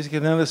 because basically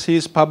analysis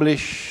is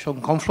published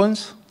on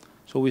Confluence,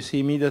 so we see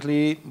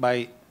immediately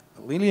by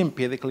really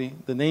empirically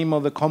the name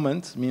of the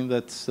comment, means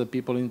that the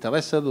people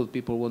interested or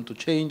people want to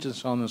change and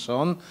so on and so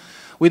on.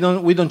 We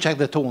don't check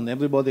the tone.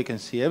 Everybody can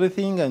see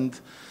everything, and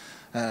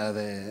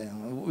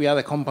we are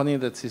a company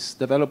that is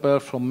developer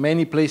from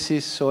many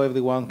places, so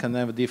everyone can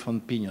have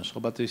different opinions. So,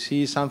 but we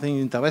see something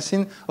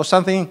interesting or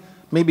something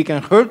maybe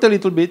can hurt a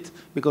little bit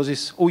because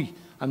it's,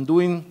 I'm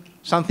doing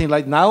something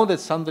like now that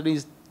something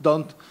is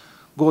not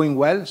going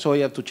well, so I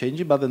have to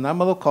change it. But the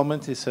number of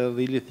comments is a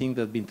really thing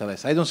that be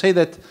interesting. I don't say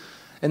that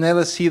an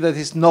LSC that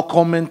is no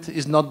comment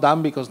is not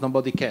done because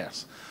nobody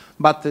cares.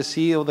 But the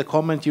CEO of the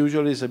comment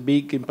usually is a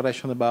big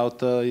impression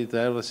about if the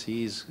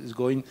LSC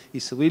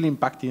is really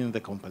impacting in the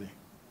company.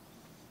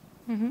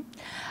 Mm-hmm.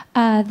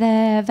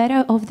 The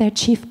veto of the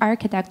chief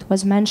architect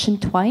was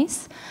mentioned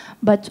twice,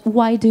 but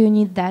why do you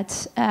need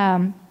that?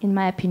 In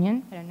my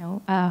opinion, I don't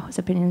know whose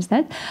opinion is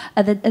that.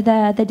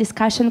 The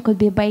discussion could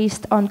be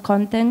based on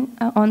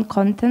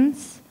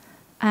contents,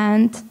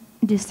 and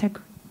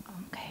disagree.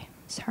 Okay,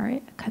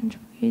 sorry, I can't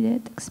read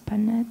it.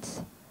 Expand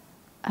it.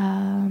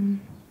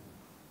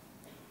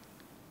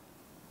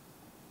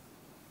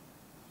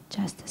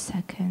 Just a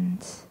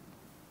second.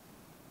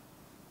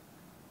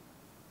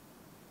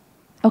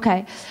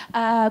 Okay,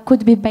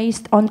 could be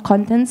based on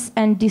contents,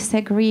 and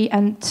disagree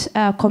and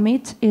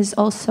commit is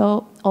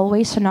also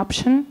always an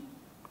option.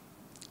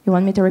 You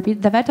want me to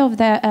repeat? The veto of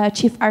the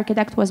chief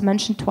architect was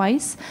mentioned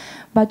twice,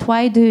 but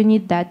why do you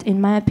need that? In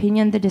my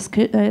opinion, the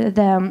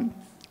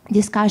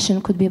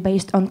discussion could be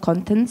based on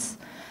contents,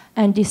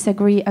 and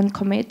disagree and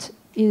commit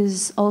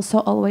is also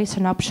always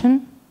an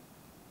option.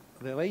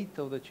 The rate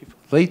of the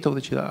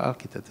chief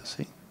architect,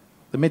 see?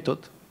 The method.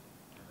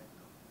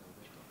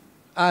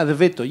 The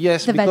veto,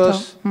 yes, the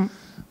because veto.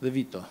 The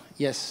veto,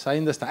 yes, I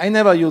understand. I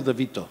never use the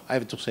veto, I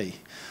have to say.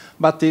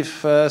 But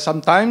if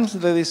sometimes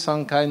there is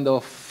some kind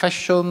of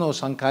fashion or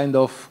some kind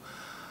of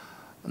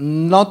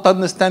not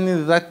understanding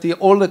exactly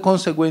all the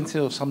consequences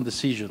of some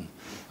decision.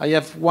 I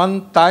have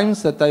one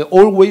times that I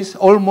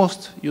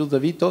almost use the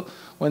veto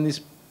when it's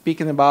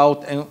speaking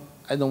about, and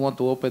I don't want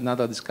to open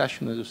another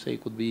discussion, as you say,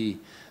 it could be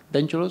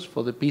dangerous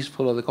for the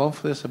peaceful of the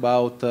conference,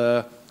 about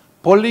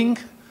polling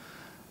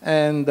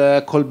and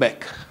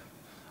callback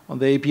on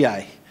the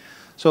API.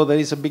 So there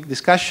is a big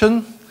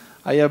discussion.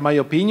 I have my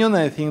opinion.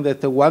 I think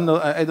that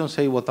I don't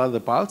say what are the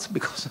parts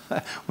because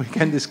we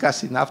can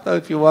discuss it after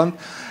if you want.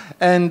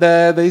 And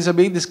there is a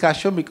big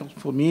discussion because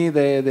for me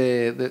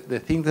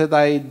the thing that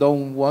I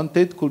don't want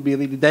it could be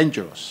really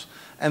dangerous.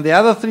 And the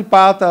other three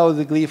parts I would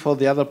agree for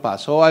the other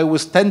part. So I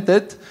was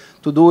tempted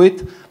to do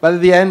it, but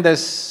at the end,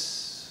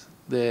 as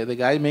the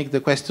guy make the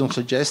question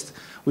suggest,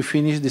 we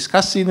finish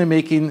discussing and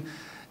making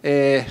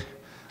a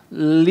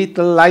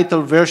little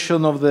lighter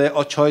version of the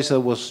choice that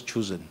was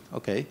chosen.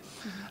 Okay,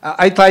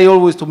 I try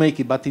always to make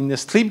it, but in the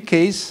stream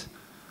case,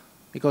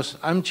 because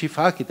I'm chief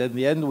architect, at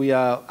the end we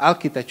are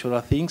architectural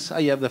things,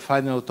 I have the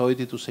final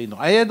authority to say no.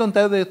 I don't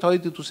have the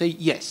authority to say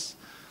yes.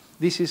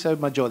 This is a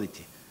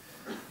majority.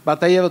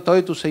 But I have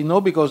authority to say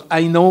no because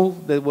I know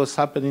that what's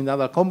happening in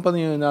other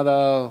company or in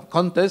other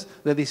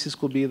contest, that this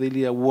could be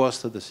really a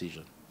worse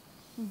decision.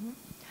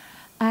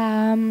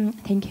 Mm-hmm.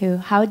 Thank you.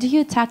 How do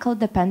you tackle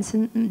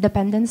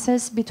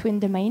dependencies between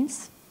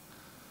domains?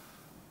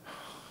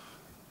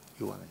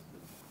 You want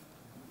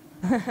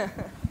it?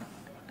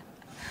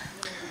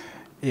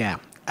 Yeah.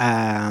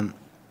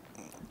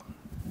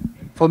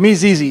 For me,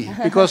 it's easy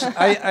because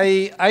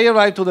I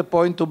arrive to the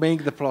point to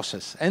make the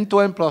process.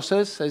 End-to-end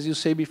process, as you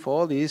say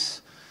before,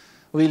 is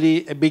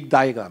really a big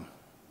diagram.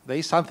 There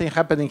is something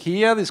happening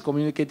here, this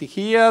communicating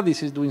here,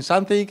 this is doing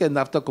something, and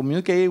after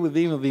communicate with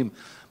him.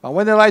 But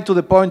when I arrive to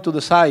the point to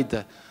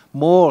decide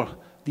more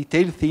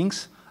detailed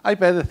things, I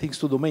pair the things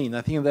to domain.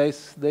 I think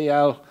they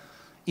are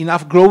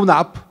enough grown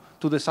up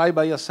to decide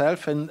by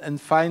yourself and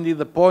finding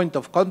the point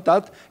of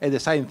contact and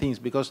deciding things,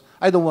 because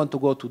I don't want to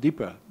go too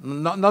deeper.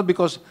 Not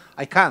because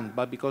I can't,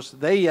 but because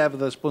they have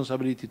the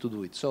responsibility to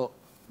do it. So,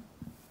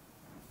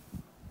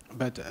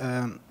 but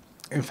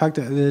in fact,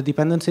 the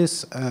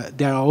dependencies,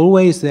 they are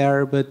always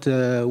there, but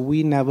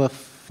we never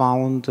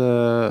found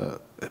a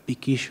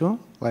big issue,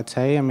 let's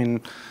say. I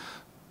mean,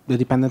 the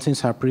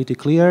dependencies are pretty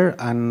clear,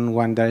 and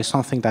when there is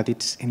something that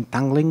it's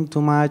entangling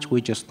too much, we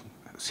just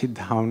sit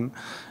down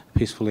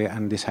peacefully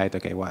and decide,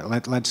 okay, well,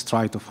 let's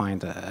try to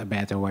find a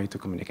better way to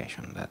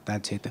communication.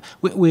 That's it.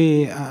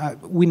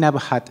 We never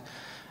had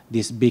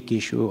this big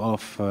issue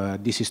of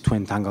this is too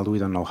entangled, we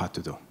don't know how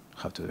to do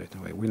it.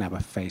 We never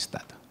faced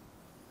that.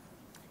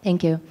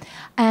 Thank you.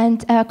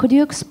 And could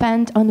you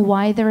expand on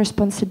why the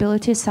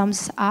responsibility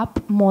sums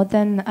up more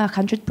than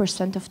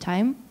 100% of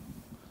time?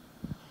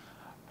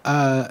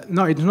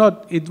 No, it's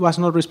not. It was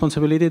not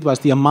responsibility. It was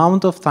the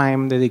amount of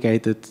time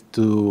dedicated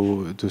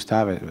to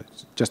stuff.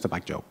 It's just a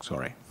back joke.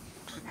 Sorry.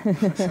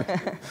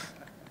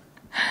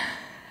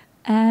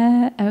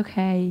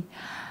 Okay.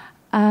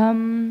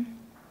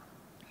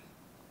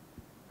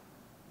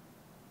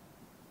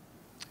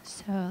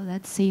 So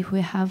let's see if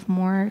we have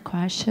more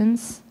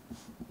questions.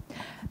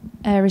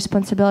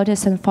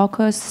 Responsibilities and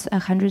focus,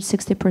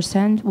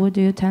 160%. Would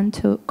you tend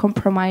to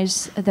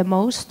compromise the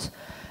most?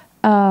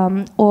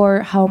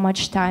 Or how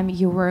much time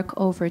you work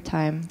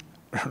overtime?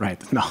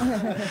 Right, no.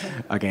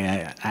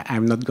 Okay,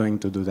 I'm not going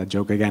to do that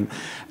joke again.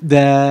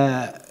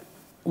 The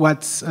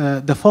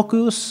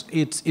focus,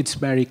 it's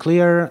very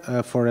clear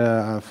for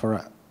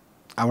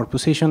our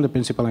position, the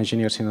principal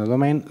engineers in the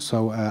domain.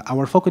 So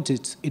our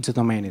focus, it's the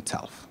domain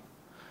itself,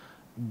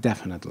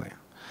 definitely.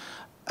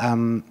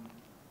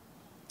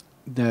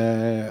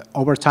 The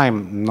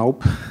overtime,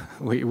 nope.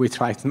 we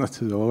tried not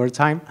to do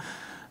overtime.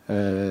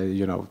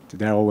 You know,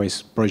 there are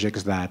always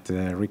projects that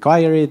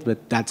require it,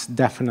 but that's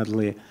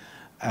definitely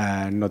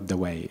not the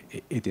way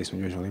it is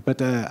usually.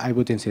 But I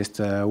would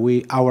insist,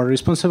 our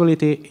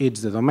responsibility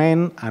is the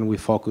domain, and we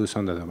focus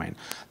on the domain.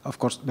 Of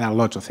course, there are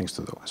lots of things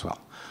to do as well,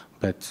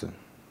 but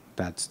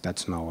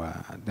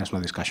there's no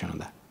discussion on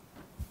that.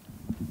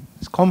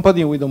 As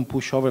company, we don't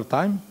push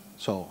overtime,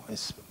 so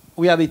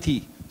we are IT.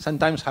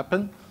 Sometimes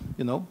happen,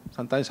 you know,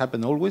 sometimes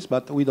happen always,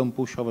 but we don't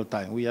push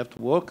overtime. We have to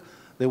work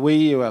the way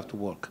you have to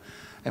work.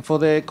 And for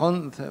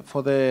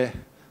the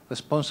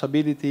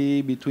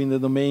responsibility between the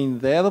domain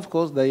there, of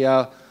course, they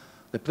are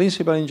the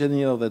principal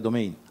engineer of the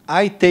domain.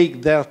 I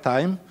take their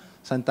time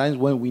sometimes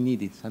when we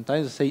need it.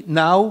 Sometimes I say,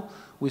 now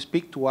we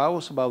speak 2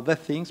 hours about that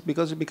things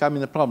because it's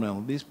becoming a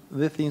problem.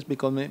 The things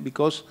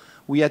because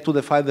we have to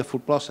define the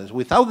full process.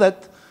 Without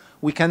that,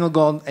 we cannot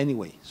go on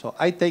anyway. So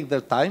I take their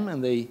time,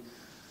 and they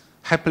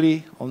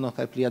happily or not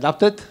happily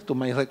adapted to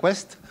my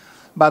request.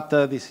 But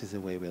this is the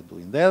way we are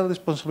doing. Their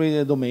responsibility in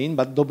the domain,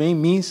 but domain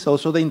means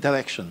also the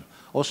interaction.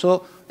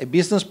 Also, a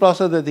business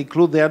process that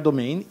includes their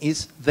domain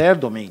is their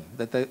domain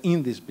that are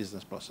in this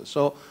business process.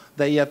 So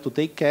they have to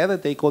take care,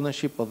 take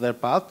ownership of their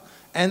part,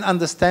 and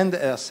understand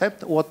and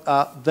accept what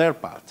are their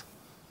part.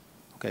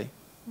 Okay?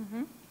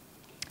 Mm-hmm.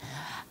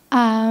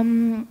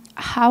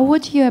 How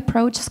would you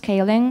approach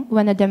scaling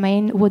when a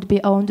domain would be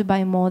owned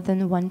by more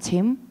than one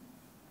team?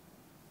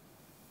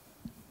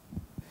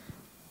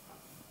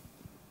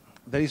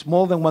 There is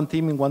more than one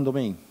team in one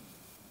domain.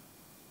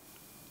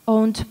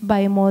 Owned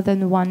by more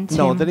than one team?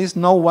 No, there is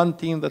no one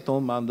team that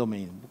owns one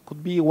domain. It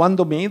could be one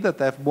domain that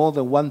have more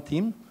than one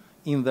team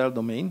in their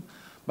domain,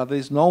 but there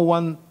is no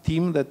one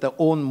team that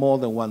own more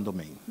than one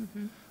domain.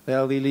 Mm-hmm. They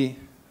are really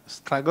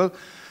struggle.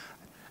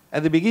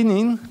 At the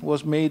beginning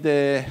was made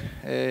a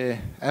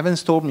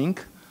brainstorming,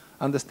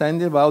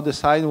 understanding about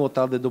deciding what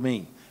are the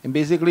domain. And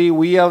basically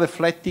we are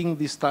reflecting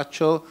the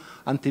structure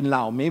until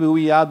now. Maybe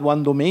we add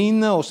one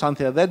domain or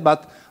something like that,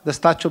 but the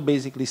structure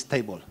basically is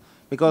stable.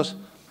 Because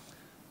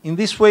in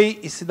this way,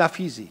 it's enough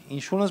easy.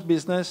 Insurance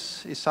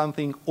business is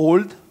something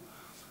old,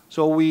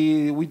 so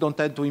we don't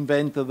tend to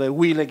invent the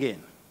wheel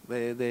again.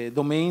 The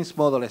domains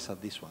more or less are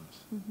these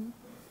ones.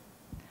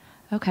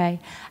 Mm-hmm. Okay.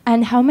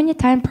 And how many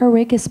time per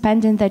week is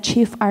spent in the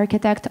chief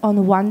architect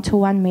on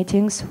one-to-one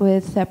meetings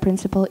with the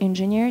principal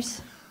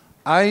engineers?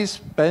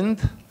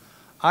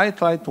 I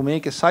try to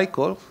make a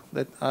cycle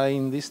that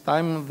in this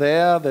time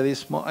there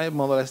is more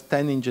or less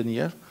 10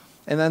 engineers,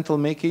 and then to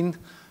making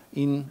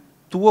in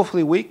 2 or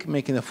 3 weeks,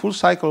 making a full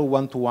cycle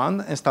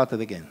one-to-one and start it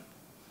again.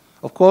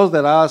 Of course,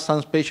 there are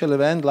some special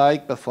events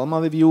like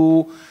performance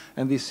review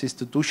and these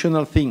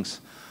institutional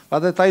things,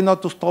 but I try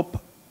not to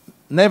stop,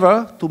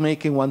 never to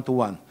making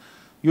one-to-one.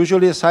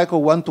 Usually a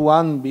cycle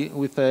one-to-one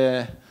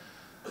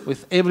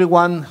with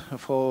everyone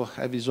for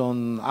have his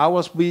own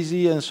hours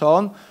busy and so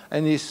on,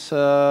 and it's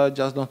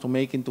just not to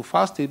make it too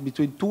fast. It's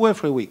between 2 and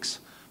 3 weeks.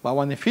 But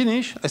when I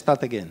finish, I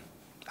start again.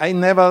 I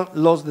never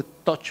lost the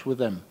touch with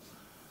them.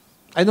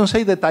 I don't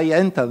say that I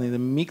enter in the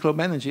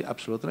micromanaging,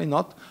 absolutely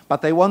not,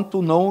 but I want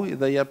to know if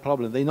they have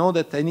problems. They know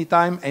that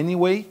anytime,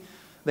 anyway,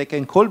 they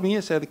can call me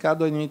and say,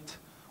 Riccardo, I need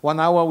 1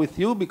 hour with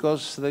you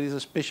because there is a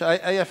special,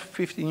 I have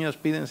 15 years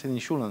experience in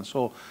insurance,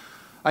 so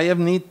I have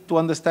need to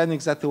understand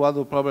exactly what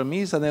the problem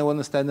is, and I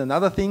understand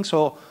another thing,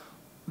 so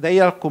they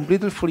are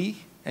completely free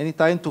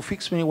anytime to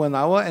fix me 1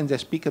 hour and they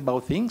speak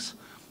about things.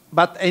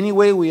 But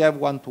anyway, we have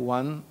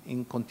one-to-one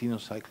in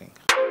continuous cycling.